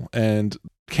noticeable. And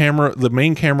the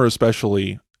main camera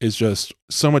especially, is just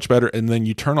so much better. And then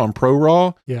you turn on Pro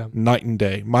RAW, night and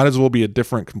day. Might as well be a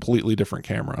completely different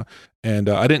camera. And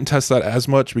I didn't test that as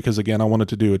much because, again, I wanted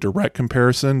to do a direct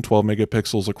comparison, 12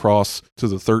 megapixels across to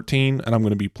the 13, and I'm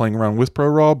going to be playing around with Pro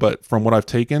RAW. But from what I've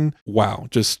taken, wow,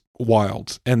 just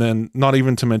wild. And then not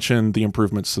even to mention the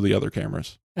improvements to the other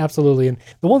cameras. Absolutely. And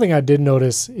the one thing I did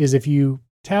notice is if you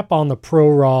tap on the Pro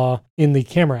RAW in the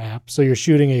camera app, so you're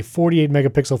shooting a 48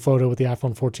 megapixel photo with the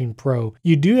iPhone 14 Pro,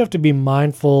 you do have to be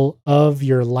mindful of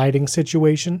your lighting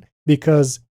situation,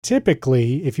 because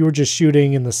typically if you were just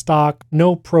shooting in the stock,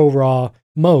 no Pro RAW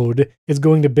mode, it's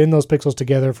going to bend those pixels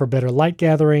together for better light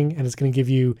gathering, and it's going to give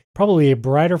you probably a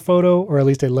brighter photo or at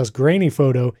least a less grainy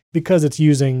photo because it's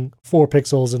using 4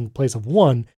 pixels in place of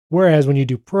 1. Whereas when you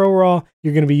do Pro RAW,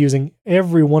 you're going to be using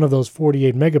every one of those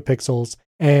 48 megapixels,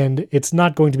 and it's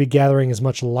not going to be gathering as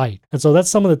much light. And so that's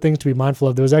some of the things to be mindful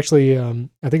of. There was actually, I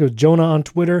think it was Jonah on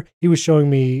Twitter. He was showing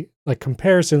me like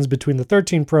comparisons between the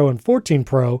 13 Pro and 14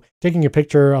 Pro, taking a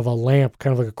picture of a lamp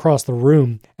kind of like across the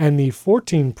room. And the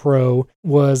 14 Pro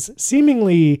was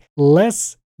seemingly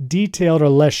less detailed or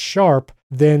less sharp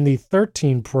than the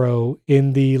 13 Pro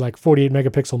in the like 48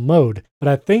 megapixel mode. But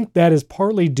I think that is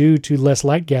partly due to less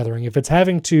light gathering. If it's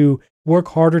having to work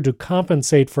harder to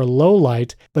compensate for low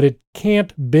light, but it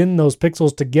can't bend those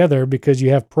pixels together because you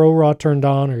have Pro RAW turned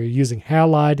on or you're using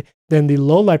halide, then the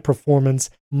low light performance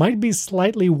might be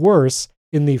slightly worse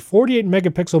in the 48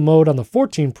 megapixel mode on the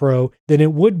 14 Pro than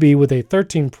it would be with a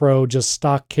 13 Pro just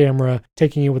stock camera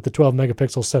taking it with the 12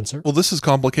 megapixel sensor. Well, this is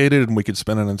complicated and we could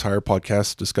spend an entire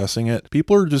podcast discussing it.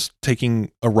 People are just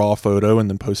taking a raw photo and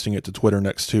then posting it to Twitter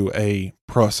next to a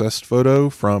processed photo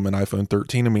from an iPhone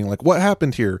 13 and being like, what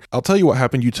happened here? I'll tell you what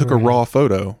happened. You took a raw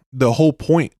photo. The whole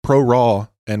point, Pro RAW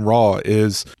and RAW,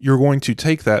 is you're going to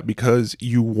take that because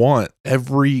you want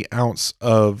every ounce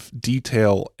of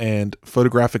detail and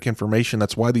photographic information.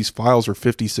 That's why these files are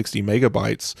 50, 60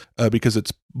 megabytes, because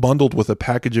it's bundled with a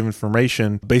package of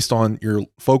information based on your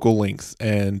focal length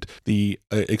and the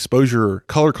exposure,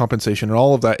 color compensation, and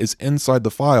all of that is inside the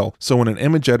file. So when an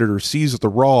image editor sees the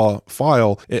raw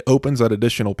file, it opens that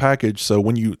additional package. So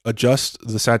when you adjust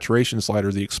the saturation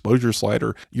slider, the exposure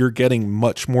slider, you're getting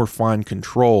much more fine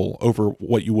control over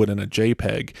what you would in a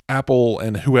JPEG. Apple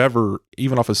and whoever,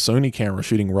 even off a Sony camera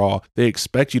shooting raw, they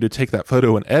expect you to take that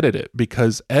photo and edit it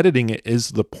because editing it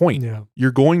is the point.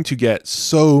 You're going to get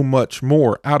so much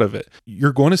more out of it.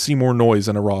 You're going to see more noise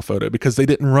in a raw photo because they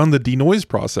didn't run the denoise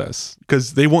process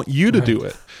because they want you to do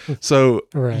it. So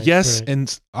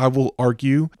and I will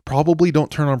argue, probably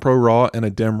don't turn on Pro RAW in a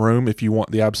dim room if you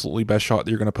want the absolutely best shot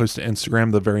that you're going to post to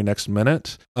Instagram the very next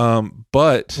minute.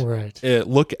 But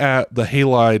look at the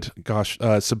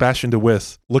halide, Sebastian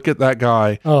DeWitt. Look at that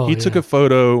guy. He took a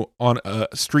photo on a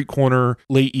street corner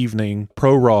late evening,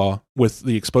 Pro RAW, with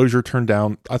the exposure turned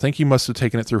down. I think he must have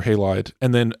taken it through halide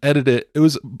and then edited it. It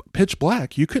was pitch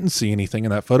black. You couldn't see anything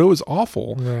in that photo. It was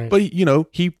awful. Right. But, you know,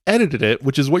 he edited it,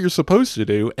 which is what you're supposed to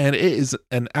do. And it is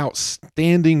an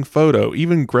outstanding photo.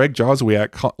 Even Greg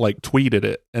Joswiak like tweeted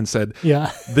it and said,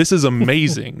 yeah, this is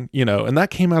amazing, you know, and that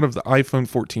came out of the iPhone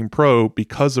 14 Pro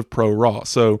because of ProRAW.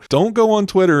 So don't go on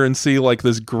Twitter and see like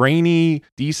this grainy,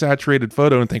 desaturated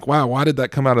photo and think, wow, why did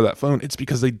that come out of that phone? It's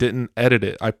because they didn't edit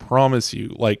it. I promise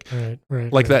you. Like,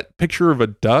 that picture of a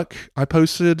duck I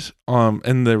posted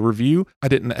in the review, I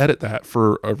didn't edit that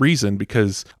for a reason,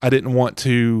 because I didn't want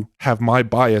to have my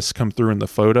bias come through in the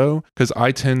photo, because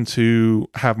I tend to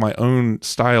have my own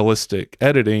stylistic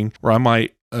editing where I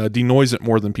might denoise it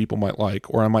more than people might like,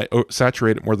 or I might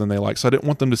saturate it more than they like. So I didn't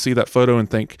want them to see that photo and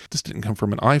think this didn't come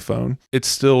from an iPhone. It's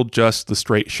still just the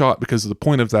straight shot, because the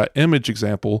point of that image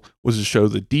example was to show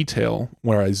the detail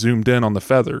where I zoomed in on the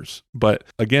feathers. But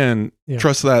again,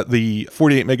 trust that the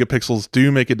 48 megapixels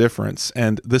do make a difference.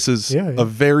 And this is a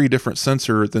very different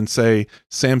sensor than, say,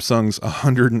 Samsung's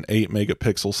 108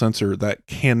 megapixel sensor that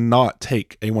cannot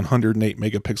take a 108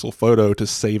 megapixel photo to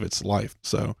save its life.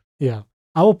 So yeah.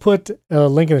 I will put a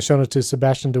link in the show notes to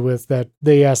Sebastian DeWitt, that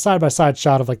the side-by-side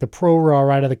shot of like the ProRAW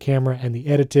right of the camera and the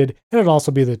edited, and it'll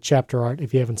also be the chapter art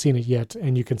if you haven't seen it yet,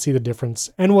 and you can see the difference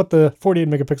and what the 48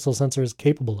 megapixel sensor is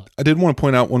capable of. I did want to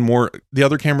point out one more. The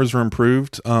other cameras were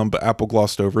improved, but Apple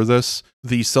glossed over this.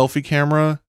 The selfie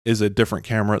camera is a different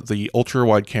camera. The ultra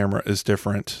wide camera is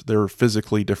different. They're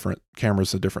physically different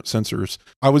cameras and different sensors.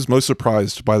 I was most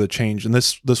surprised by the change, and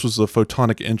this was the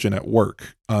photonic engine at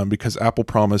work, because Apple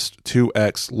promised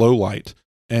 2x low light.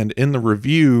 And in the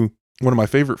review, one of my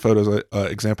favorite photos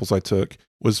examples I took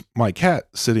was my cat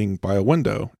sitting by a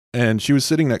window, and she was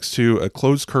sitting next to a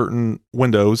closed curtain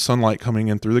window, sunlight coming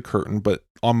in through the curtain, but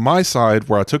on my side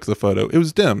where I took the photo, it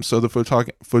was dim, so the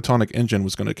photonic engine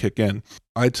was going to kick in.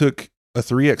 I took a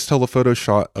 3x telephoto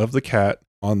shot of the cat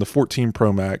on the 14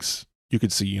 Pro Max. You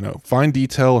could see, you know, fine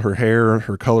detail, her hair,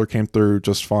 her color came through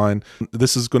just fine.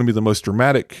 This is going to be the most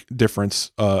dramatic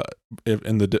difference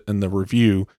in the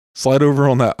review. Slide over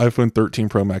on that iPhone 13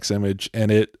 Pro Max image,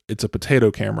 and it's a potato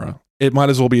camera. It might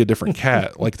as well be a different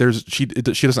cat. Like she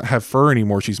doesn't have fur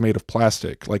anymore. She's made of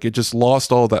plastic. Like it just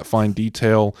lost all that fine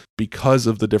detail because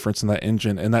of the difference in that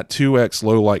engine, and that 2x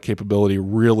low light capability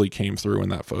really came through in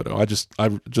that photo. I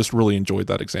just really enjoyed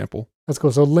that example. That's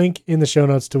cool. So link in the show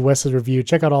notes to Wes's review.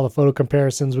 Check out all the photo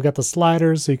comparisons. We got the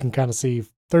sliders so you can kind of see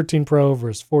 13 Pro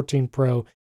versus 14 Pro.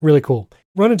 Really cool.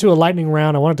 Run into a lightning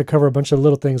round. I wanted to cover a bunch of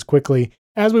little things quickly.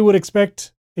 As we would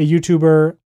expect, a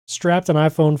YouTuber strapped an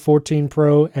iPhone 14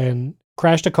 Pro and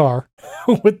crashed a car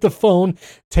with the phone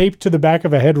taped to the back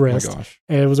of a headrest. Oh my gosh.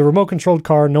 And it was a remote controlled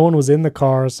car. No one was in the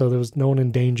car, so there was no one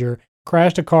in danger.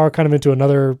 Crashed a car kind of into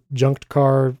another junked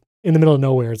car in the middle of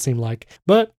nowhere, it seemed like.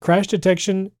 But crash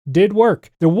detection did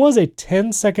work. There was a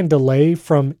 10-second delay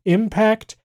from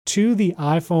impact to the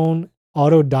iPhone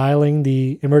auto dialing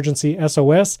the emergency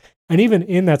SOS. And even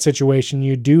in that situation,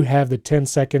 you do have the 10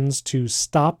 seconds to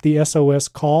stop the SOS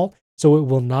call, so it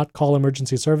will not call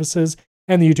emergency services.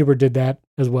 And the YouTuber did that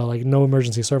as well. Like no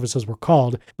emergency services were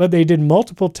called, but they did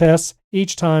multiple tests.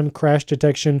 Each time crash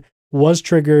detection was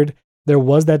triggered. There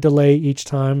was that delay each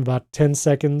time, about 10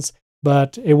 seconds,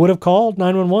 but it would have called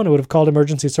 911. It would have called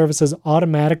emergency services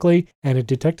automatically, and it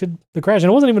detected the crash.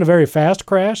 And it wasn't even a very fast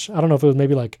crash. I don't know if it was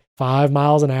maybe like 5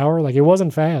 miles an hour. Like it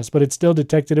wasn't fast, but it still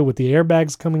detected it with the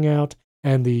airbags coming out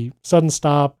and the sudden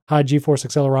stop, high G-force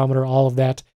accelerometer, all of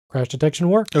that. Crash detection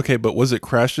worked. Okay, but was it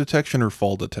crash detection or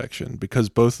fall detection? Because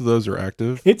both of those are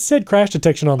active. It said crash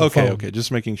detection on the phone. Okay, just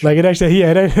making sure. Like it actually,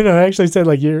 it actually said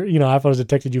like iPhone has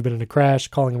detected you've been in a crash,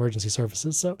 calling emergency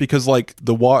services. So because like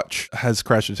the watch has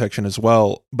crash detection as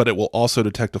well, but it will also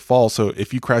detect a fall. So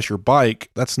if you crash your bike,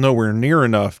 that's nowhere near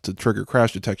enough to trigger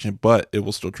crash detection, but it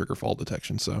will still trigger fall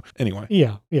detection. So anyway.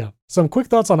 Yeah. Some quick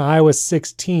thoughts on iOS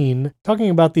 16. Talking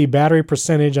about the battery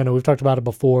percentage, I know we've talked about it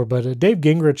before, but Dave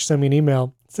Gingrich sent me an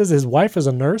email. It says his wife is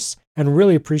a nurse and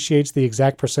really appreciates the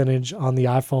exact percentage on the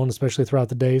iPhone, especially throughout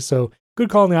the day. So good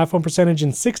call on the iPhone percentage.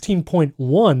 In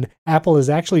 16.1, Apple is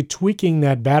actually tweaking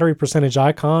that battery percentage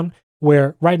icon,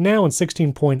 where right now in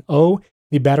 16.0,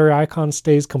 the battery icon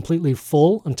stays completely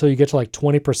full until you get to like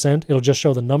 20%. It'll just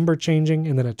show the number changing.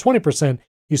 And then at 20%,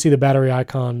 you see the battery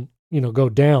icon, go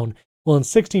down. Well, in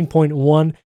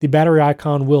 16.1, the battery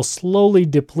icon will slowly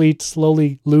deplete,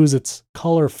 slowly lose its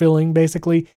color filling,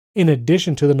 basically, in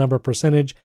addition to the number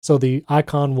percentage. So the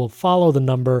icon will follow the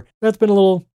number. That's been a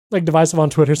little divisive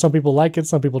on Twitter. Some people like it,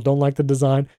 some people don't like the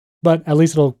design, but at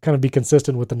least it'll kind of be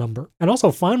consistent with the number. And also,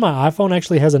 Find My iPhone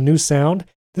actually has a new sound.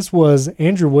 This was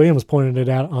Andrew Williams pointed it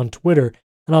out on Twitter.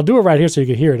 And I'll do it right here so you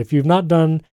can hear it. If you've not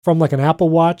done from like an Apple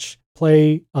Watch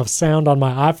play of sound on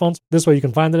my iPhones, this way you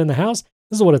can find it in the house.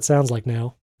 This is what it sounds like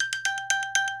now.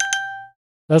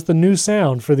 That's the new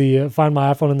sound for the Find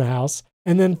My iPhone in the house.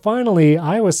 And then finally,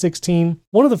 iOS 16,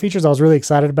 one of the features I was really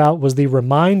excited about was the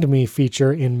Remind Me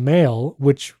feature in Mail,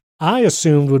 which I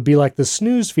assumed would be like the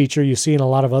snooze feature you see in a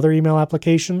lot of other email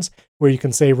applications, where you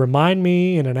can say, remind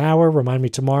me in an hour, remind me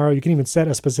tomorrow. You can even set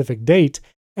a specific date,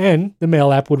 and the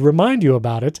Mail app would remind you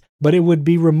about it, but it would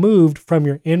be removed from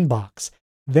your inbox.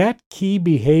 That key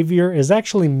behavior is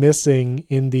actually missing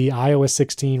in the iOS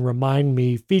 16 Remind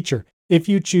Me feature. If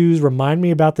you choose Remind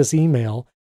Me about this email,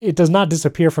 it does not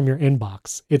disappear from your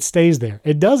inbox. It stays there.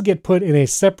 It does get put in a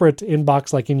separate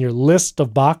inbox, like in your list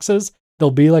of boxes.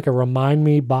 There'll be like a Remind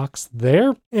Me box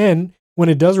there. And when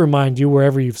it does remind you,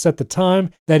 wherever you've set the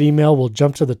time, that email will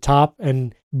jump to the top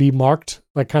and be marked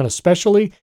like kind of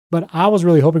specially. But I was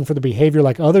really hoping for the behavior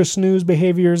like other snooze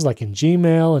behaviors, like in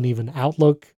Gmail and even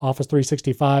Outlook, Office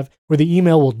 365, where the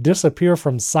email will disappear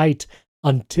from sight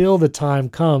until the time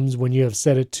comes when you have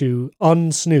set it to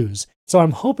unsnooze. So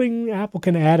I'm hoping Apple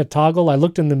can add a toggle. I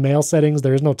looked in the mail settings.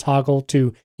 There is no toggle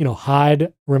to,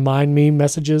 hide Remind Me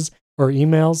messages or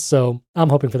emails. So I'm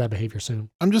hoping for that behavior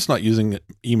soon. I'm just not using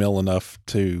email enough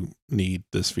to need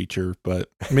this feature, but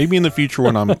maybe in the future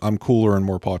when I'm cooler and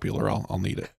more popular, I'll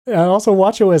need it. And also,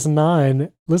 watchOS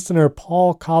 9 listener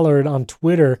Paul Collard on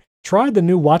Twitter tried the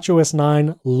new watchOS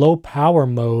 9 low power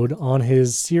mode on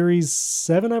his Series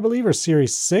 7, I believe, or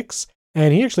Series 6.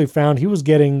 And he actually found he was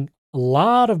getting a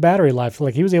lot of battery life.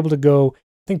 Like he was able to go,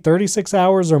 I think, 36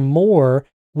 hours or more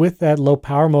with that low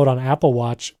power mode on Apple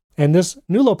Watch. And this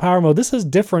new low power mode, this is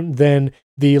different than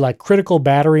the like critical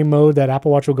battery mode that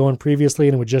Apple Watch would go in previously,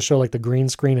 and it would just show like the green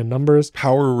screen and numbers.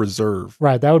 Power reserve.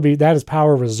 Right. That is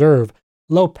power reserve.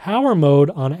 Low power mode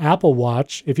on Apple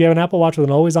Watch. If you have an Apple Watch with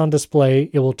an always on display,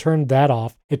 it will turn that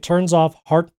off. It turns off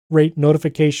heart rate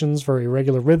notifications for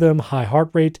irregular rhythm, high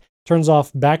heart rate, turns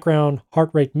off background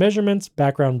heart rate measurements,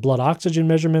 background blood oxygen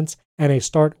measurements, and a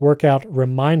start workout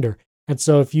reminder. And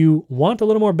so if you want a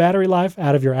little more battery life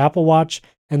out of your Apple Watch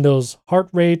and those heart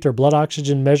rate or blood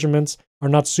oxygen measurements are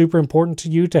not super important to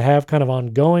you to have kind of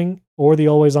ongoing or the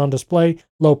always on display,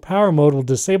 low power mode will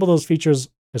disable those features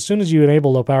as soon as you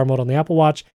enable low power mode on the Apple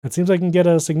Watch. It seems like you can get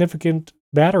a significant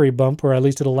battery bump, or at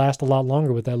least it'll last a lot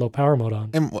longer with that low power mode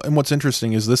on. And what's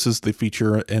interesting is this is the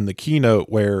feature in the keynote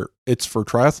where it's for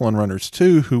triathlon runners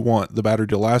too, who want the battery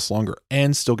to last longer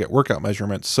and still get workout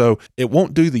measurements. So it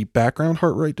won't do the background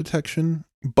heart rate detection,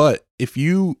 but if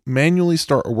you manually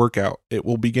start a workout, it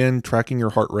will begin tracking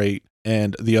your heart rate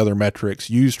and the other metrics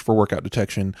used for workout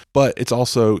detection, but it's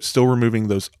also still removing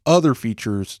those other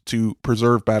features to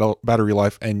preserve battery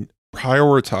life and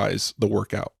prioritize the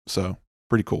workout. So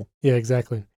pretty cool. Yeah,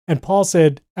 exactly. And Paul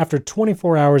said after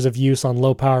 24 hours of use on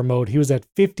low power mode, he was at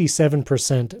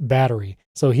 57% battery.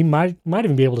 So he might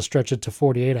even be able to stretch it to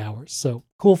 48 hours. So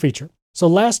cool feature. So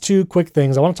last two quick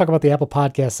things. I want to talk about the Apple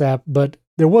Podcasts app, but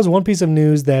there was one piece of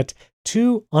news that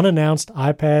 2 unannounced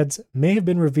iPads may have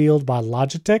been revealed by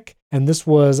Logitech. And this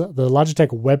was the Logitech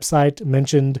website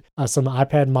mentioned some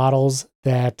iPad models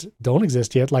that don't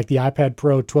exist yet, like the iPad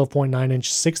Pro 12.9-inch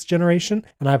 6th generation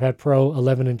and iPad Pro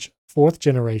 11-inch 4th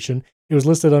generation. It was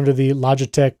listed under the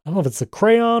Logitech, I don't know if it's the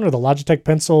Crayon or the Logitech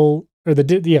Pencil, or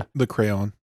the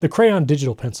Crayon. The Crayon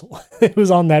digital pencil. It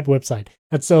was on that website.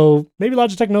 And so maybe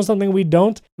Logitech knows something we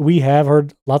don't. We have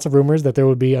heard lots of rumors that there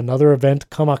would be another event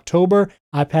come October.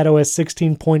 iPadOS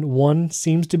 16.1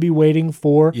 seems to be waiting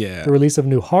for the release of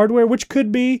new hardware, which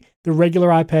could be the regular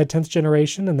iPad 10th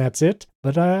generation, and that's it.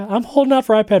 But I'm holding out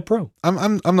for iPad Pro.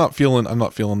 I'm not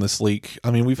feeling this leak.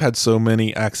 I mean, we've had so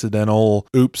many accidental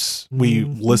oops. We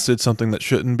listed something that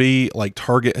shouldn't be. Like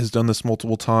Target has done this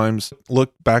multiple times.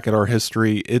 Look back at our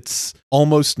history. It's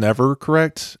almost never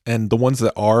correct. And the ones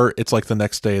that are, it's like the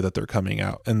next day that they're coming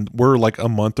out. And we're like a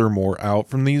month or more out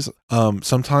from these.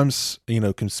 Sometimes,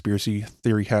 conspiracy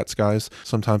theory hats, guys.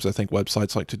 Sometimes I think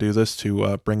websites like to do this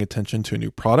to bring attention to a new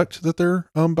product that they're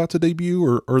about to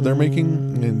debut or they're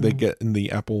making, and they get in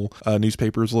the Apple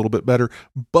newspapers a little bit better.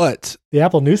 But the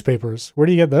Apple newspapers, where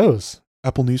do you get those?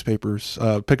 Apple newspapers,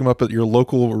 pick them up at your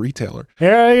local retailer.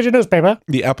 Here, I get your newspaper.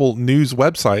 The Apple news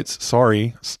websites,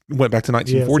 went back to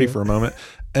 1940 for a moment.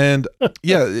 And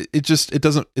yeah, it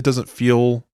doesn't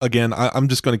feel, again, I'm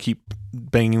just going to keep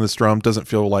banging this drum. Doesn't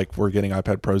feel like we're getting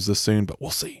iPad Pros this soon, but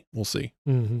we'll see. We'll see.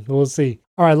 We'll see.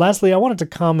 All right. Lastly, I wanted to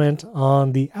comment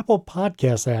on the Apple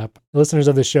Podcast app. Listeners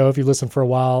of the show, if you listen for a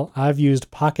while, I've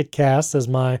used Pocket Casts as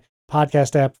my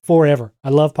podcast app forever. I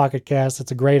love Pocket Casts.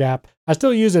 It's a great app. I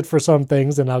still use it for some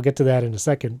things, and I'll get to that in a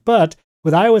second. But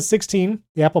with iOS 16,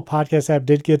 the Apple Podcast app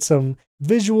did get some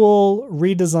visual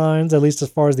redesigns, at least as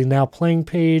far as the Now Playing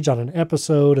page on an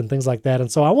episode and things like that.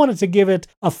 And so I wanted to give it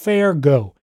a fair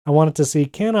go. I wanted to see,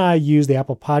 can I use the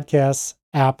Apple Podcasts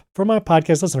app for my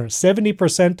podcast listeners?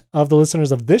 70% of the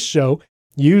listeners of this show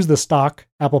use the stock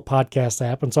Apple Podcast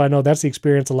app. And so I know that's the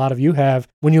experience a lot of you have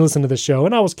when you listen to the show.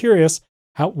 And I was curious,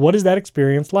 what is that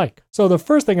experience like? So the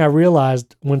first thing I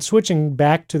realized when switching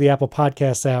back to the Apple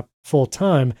Podcasts app full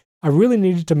time, I really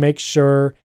needed to make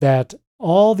sure that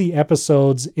all the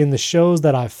episodes in the shows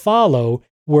that I follow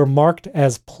were marked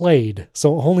as played.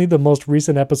 So only the most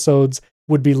recent episodes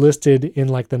would be listed in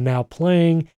like the Now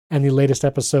Playing and the latest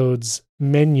episodes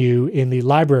menu in the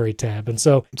library tab. And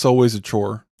so it's always a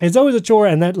chore. It's always a chore.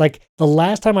 And that, like, the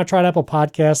last time I tried Apple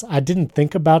Podcasts, I didn't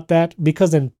think about that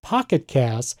because in Pocket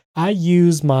Casts, I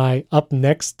use my up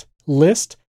next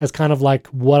list as kind of like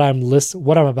what I'm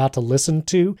about to listen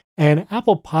to. And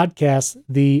Apple Podcasts,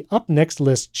 the up next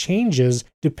list changes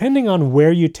depending on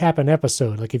where you tap an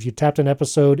episode. Like if you tapped an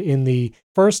episode in the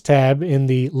first tab, in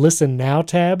the Listen Now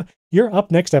tab, your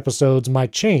up next episodes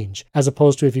might change, as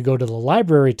opposed to if you go to the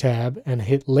library tab and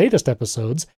hit latest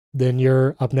episodes, then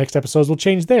your up next episodes will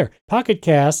change there. Pocket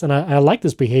Casts, and I like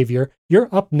this behavior, your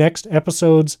up next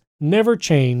episodes never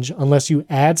change unless you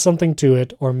add something to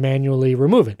it or manually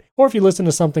remove it. Or if you listen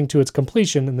to something to its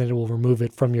completion, and then it will remove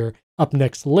it from your up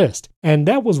next list. And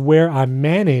that was where I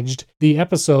managed the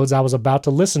episodes I was about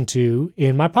to listen to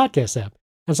in my podcast app.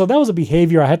 And so that was a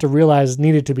behavior I had to realize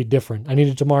needed to be different. I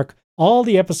needed to mark all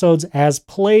the episodes as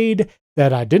played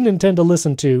that I didn't intend to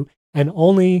listen to, and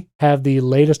only have the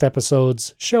latest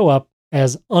episodes show up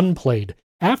as unplayed.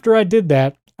 After I did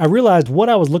that, I realized what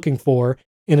I was looking for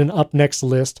in an up next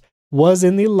list was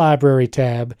in the library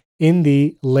tab in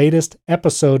the latest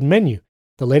episode menu.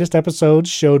 The latest episodes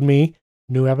showed me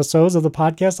new episodes of the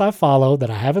podcast I follow that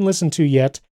I haven't listened to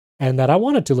yet and that I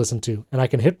wanted to listen to. And I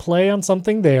can hit play on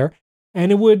something there,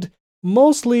 and it would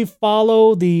mostly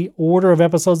follow the order of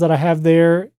episodes that I have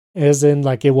there, as in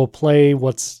like it will play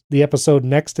what's the episode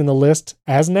next in the list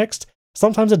as next.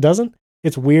 Sometimes it doesn't.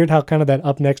 It's weird how kind of that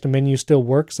up next menu still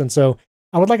works. And so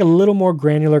I would like a little more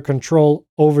granular control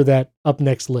over that up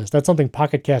next list. That's something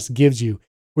Pocket Cast gives you,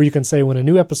 where you can say when a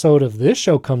new episode of this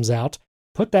show comes out,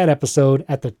 put that episode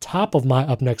at the top of my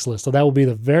up next list. So that will be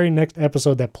the very next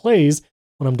episode that plays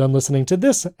when I'm done listening to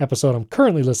this episode I'm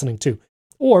currently listening to.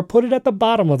 Or put it at the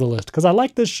bottom of the list because I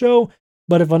like this show,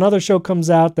 but if another show comes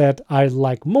out that I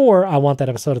like more, I want that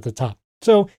episode at the top.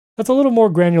 So that's a little more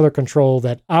granular control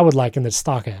that I would like in the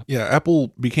stock app. Yeah,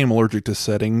 Apple became allergic to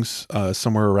settings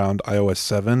somewhere around iOS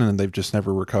 7, and they've just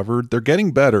never recovered. They're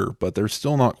getting better, but they're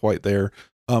still not quite there.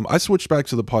 I switched back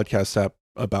to the podcast app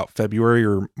about February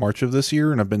or March of this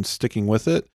year, and I've been sticking with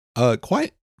it.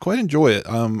 Quite enjoy it.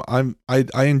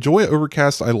 I enjoy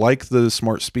Overcast. I like the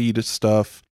smart speed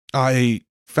stuff. I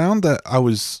found that I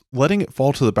was letting it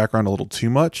fall to the background a little too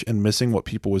much and missing what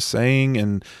people was saying.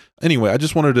 And anyway, I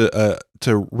just wanted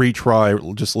to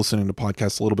retry just listening to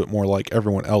podcasts a little bit more like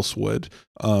everyone else would.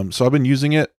 So I've been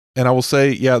using it, and I will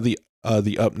say, yeah, the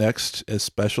up next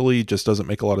especially just doesn't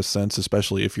make a lot of sense,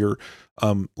 especially if you're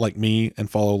like me and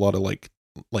follow a lot of like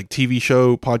TV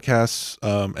show podcasts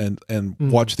and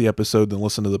watch the episode then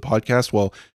listen to the podcast.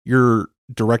 Well, your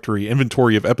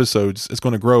inventory of episodes is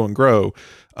going to grow and grow,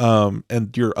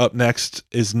 and your up next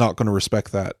is not going to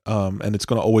respect that, and it's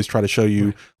going to always try to show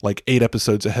you like 8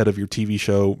 episodes ahead of your TV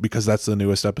show because that's the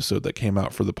newest episode that came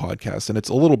out for the podcast, and it's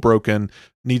a little broken,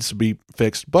 needs to be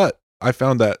fixed. But I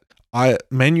found that I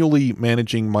manually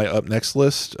managing my up next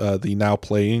list, the Now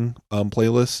Playing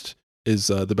playlist, is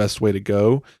the best way to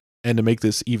go. And to make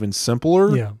this even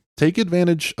simpler, take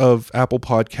advantage of Apple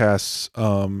Podcasts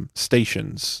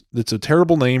stations. It's a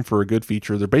terrible name for a good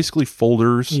feature. They're basically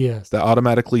folders that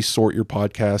automatically sort your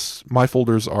podcasts. My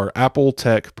folders are Apple,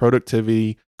 Tech,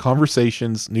 Productivity,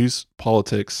 Conversations, News,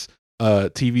 Politics,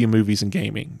 TV and Movies, and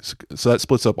Gaming. So that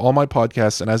splits up all my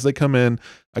podcasts. And as they come in,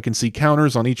 I can see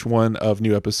counters on each one of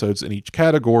new episodes in each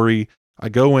category. I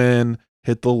go in,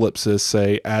 hit the ellipsis,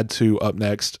 say add to up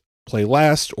next, play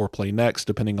last or play next,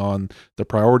 depending on the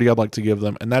priority I'd like to give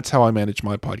them. And that's how I manage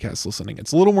my podcast listening.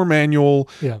 It's a little more manual.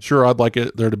 Yeah. Sure, I'd like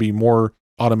there to be more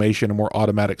automation and more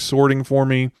automatic sorting for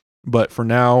me. But for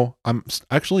now, I'm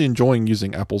actually enjoying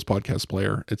using Apple's podcast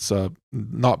player. It's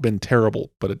not been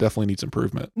terrible, but it definitely needs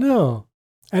improvement. No.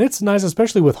 And it's nice,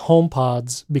 especially with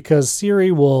HomePods, because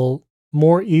Siri will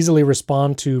more easily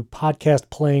respond to podcast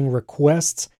playing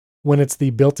requests when it's the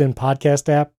built-in podcast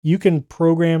app. You can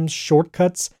program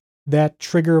shortcuts that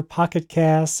trigger Pocket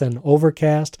Casts and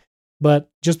Overcast,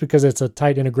 but just because it's a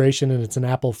tight integration and it's an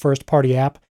Apple first-party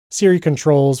app Siri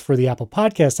controls for the Apple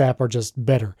Podcast app are just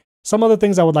better. Some other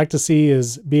things I would like to see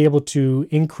is be able to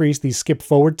increase the skip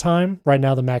forward time. Right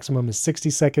now, the maximum is 60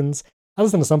 seconds. I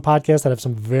listen to some podcasts that have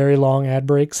some very long ad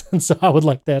breaks, and so I would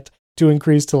like that to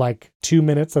increase to like 2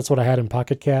 minutes. That's what I had in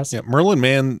Pocket Cast. Yeah, Merlin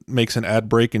Mann makes an ad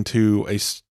break into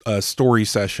a story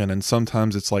session, and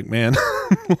sometimes it's like, man,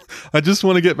 I just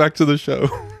want to get back to the show.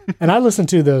 And I listen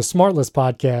to the Smartless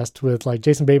podcast with like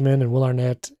Jason Bateman and Will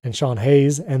Arnett and Sean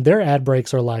Hayes, and their ad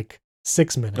breaks are like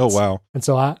 6 minutes. Oh, wow. And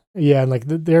so and like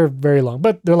they're very long,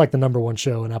 but they're like the number one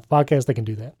show in Apple Podcasts. They can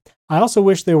do that. I also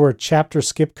wish there were chapter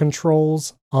skip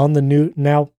controls on the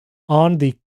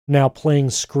now playing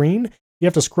screen. You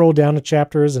have to scroll down to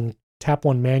chapters and tap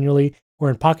one manually,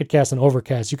 where in Pocket Cast and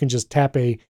Overcast, you can just tap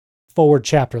a forward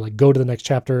chapter, like go to the next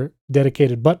chapter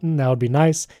dedicated button. That would be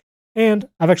nice. And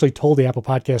I've actually told the Apple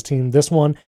Podcast team this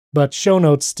one, but show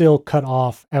notes still cut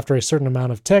off after a certain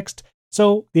amount of text.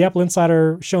 So the Apple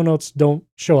Insider show notes don't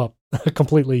show up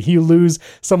completely. You lose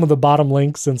some of the bottom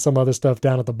links and some other stuff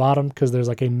down at the bottom because there's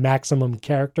like a maximum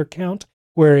character count,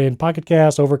 where in Pocket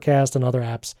Cast, Overcast, and other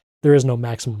apps, there is no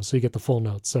maximum, so you get the full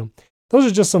notes. So those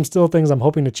are just some still things I'm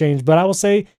hoping to change. But I will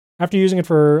say, after using it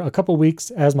for a couple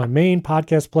weeks as my main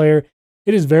podcast player,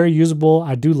 it is very usable.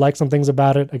 I do like some things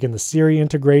about it. Again, the Siri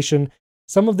integration.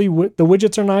 Some of the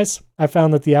widgets are nice. I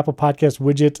found that the Apple Podcast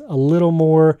widget a little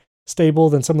more stable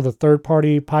than some of the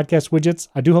third-party podcast widgets.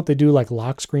 I do hope they do like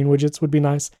lock screen widgets would be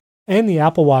nice. And the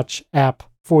Apple Watch app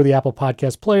for the Apple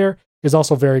Podcast player is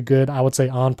also very good. I would say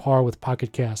on par with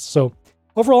Pocket Cast. So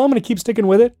overall, I'm going to keep sticking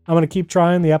with it. I'm going to keep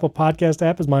trying the Apple Podcast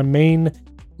app as my main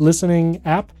listening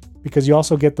app, because you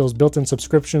also get those built-in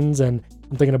subscriptions, and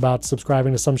I'm thinking about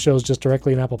subscribing to some shows just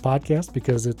directly in Apple Podcasts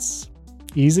because it's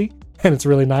easy and it's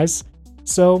really nice.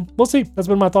 So we'll see. That's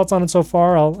been my thoughts on it so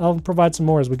far. I'll provide some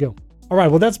more as we go. All right,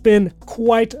 well, that's been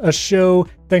quite a show.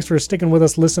 Thanks for sticking with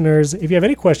us, listeners. If you have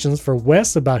any questions for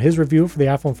Wes about his review for the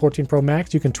iPhone 14 Pro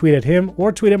Max, you can tweet at him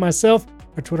or tweet at myself.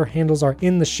 Our Twitter handles are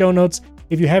in the show notes.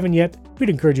 If you haven't yet, we'd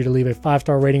encourage you to leave a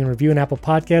 5-star rating and review in Apple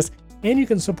Podcasts. And you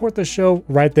can support the show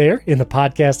right there in the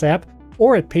podcast app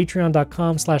or at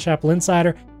patreon.com/Apple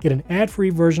Insider. Get an ad-free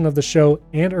version of the show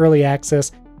and early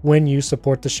access when you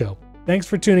support the show. Thanks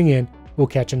for tuning in. We'll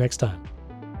catch you next time.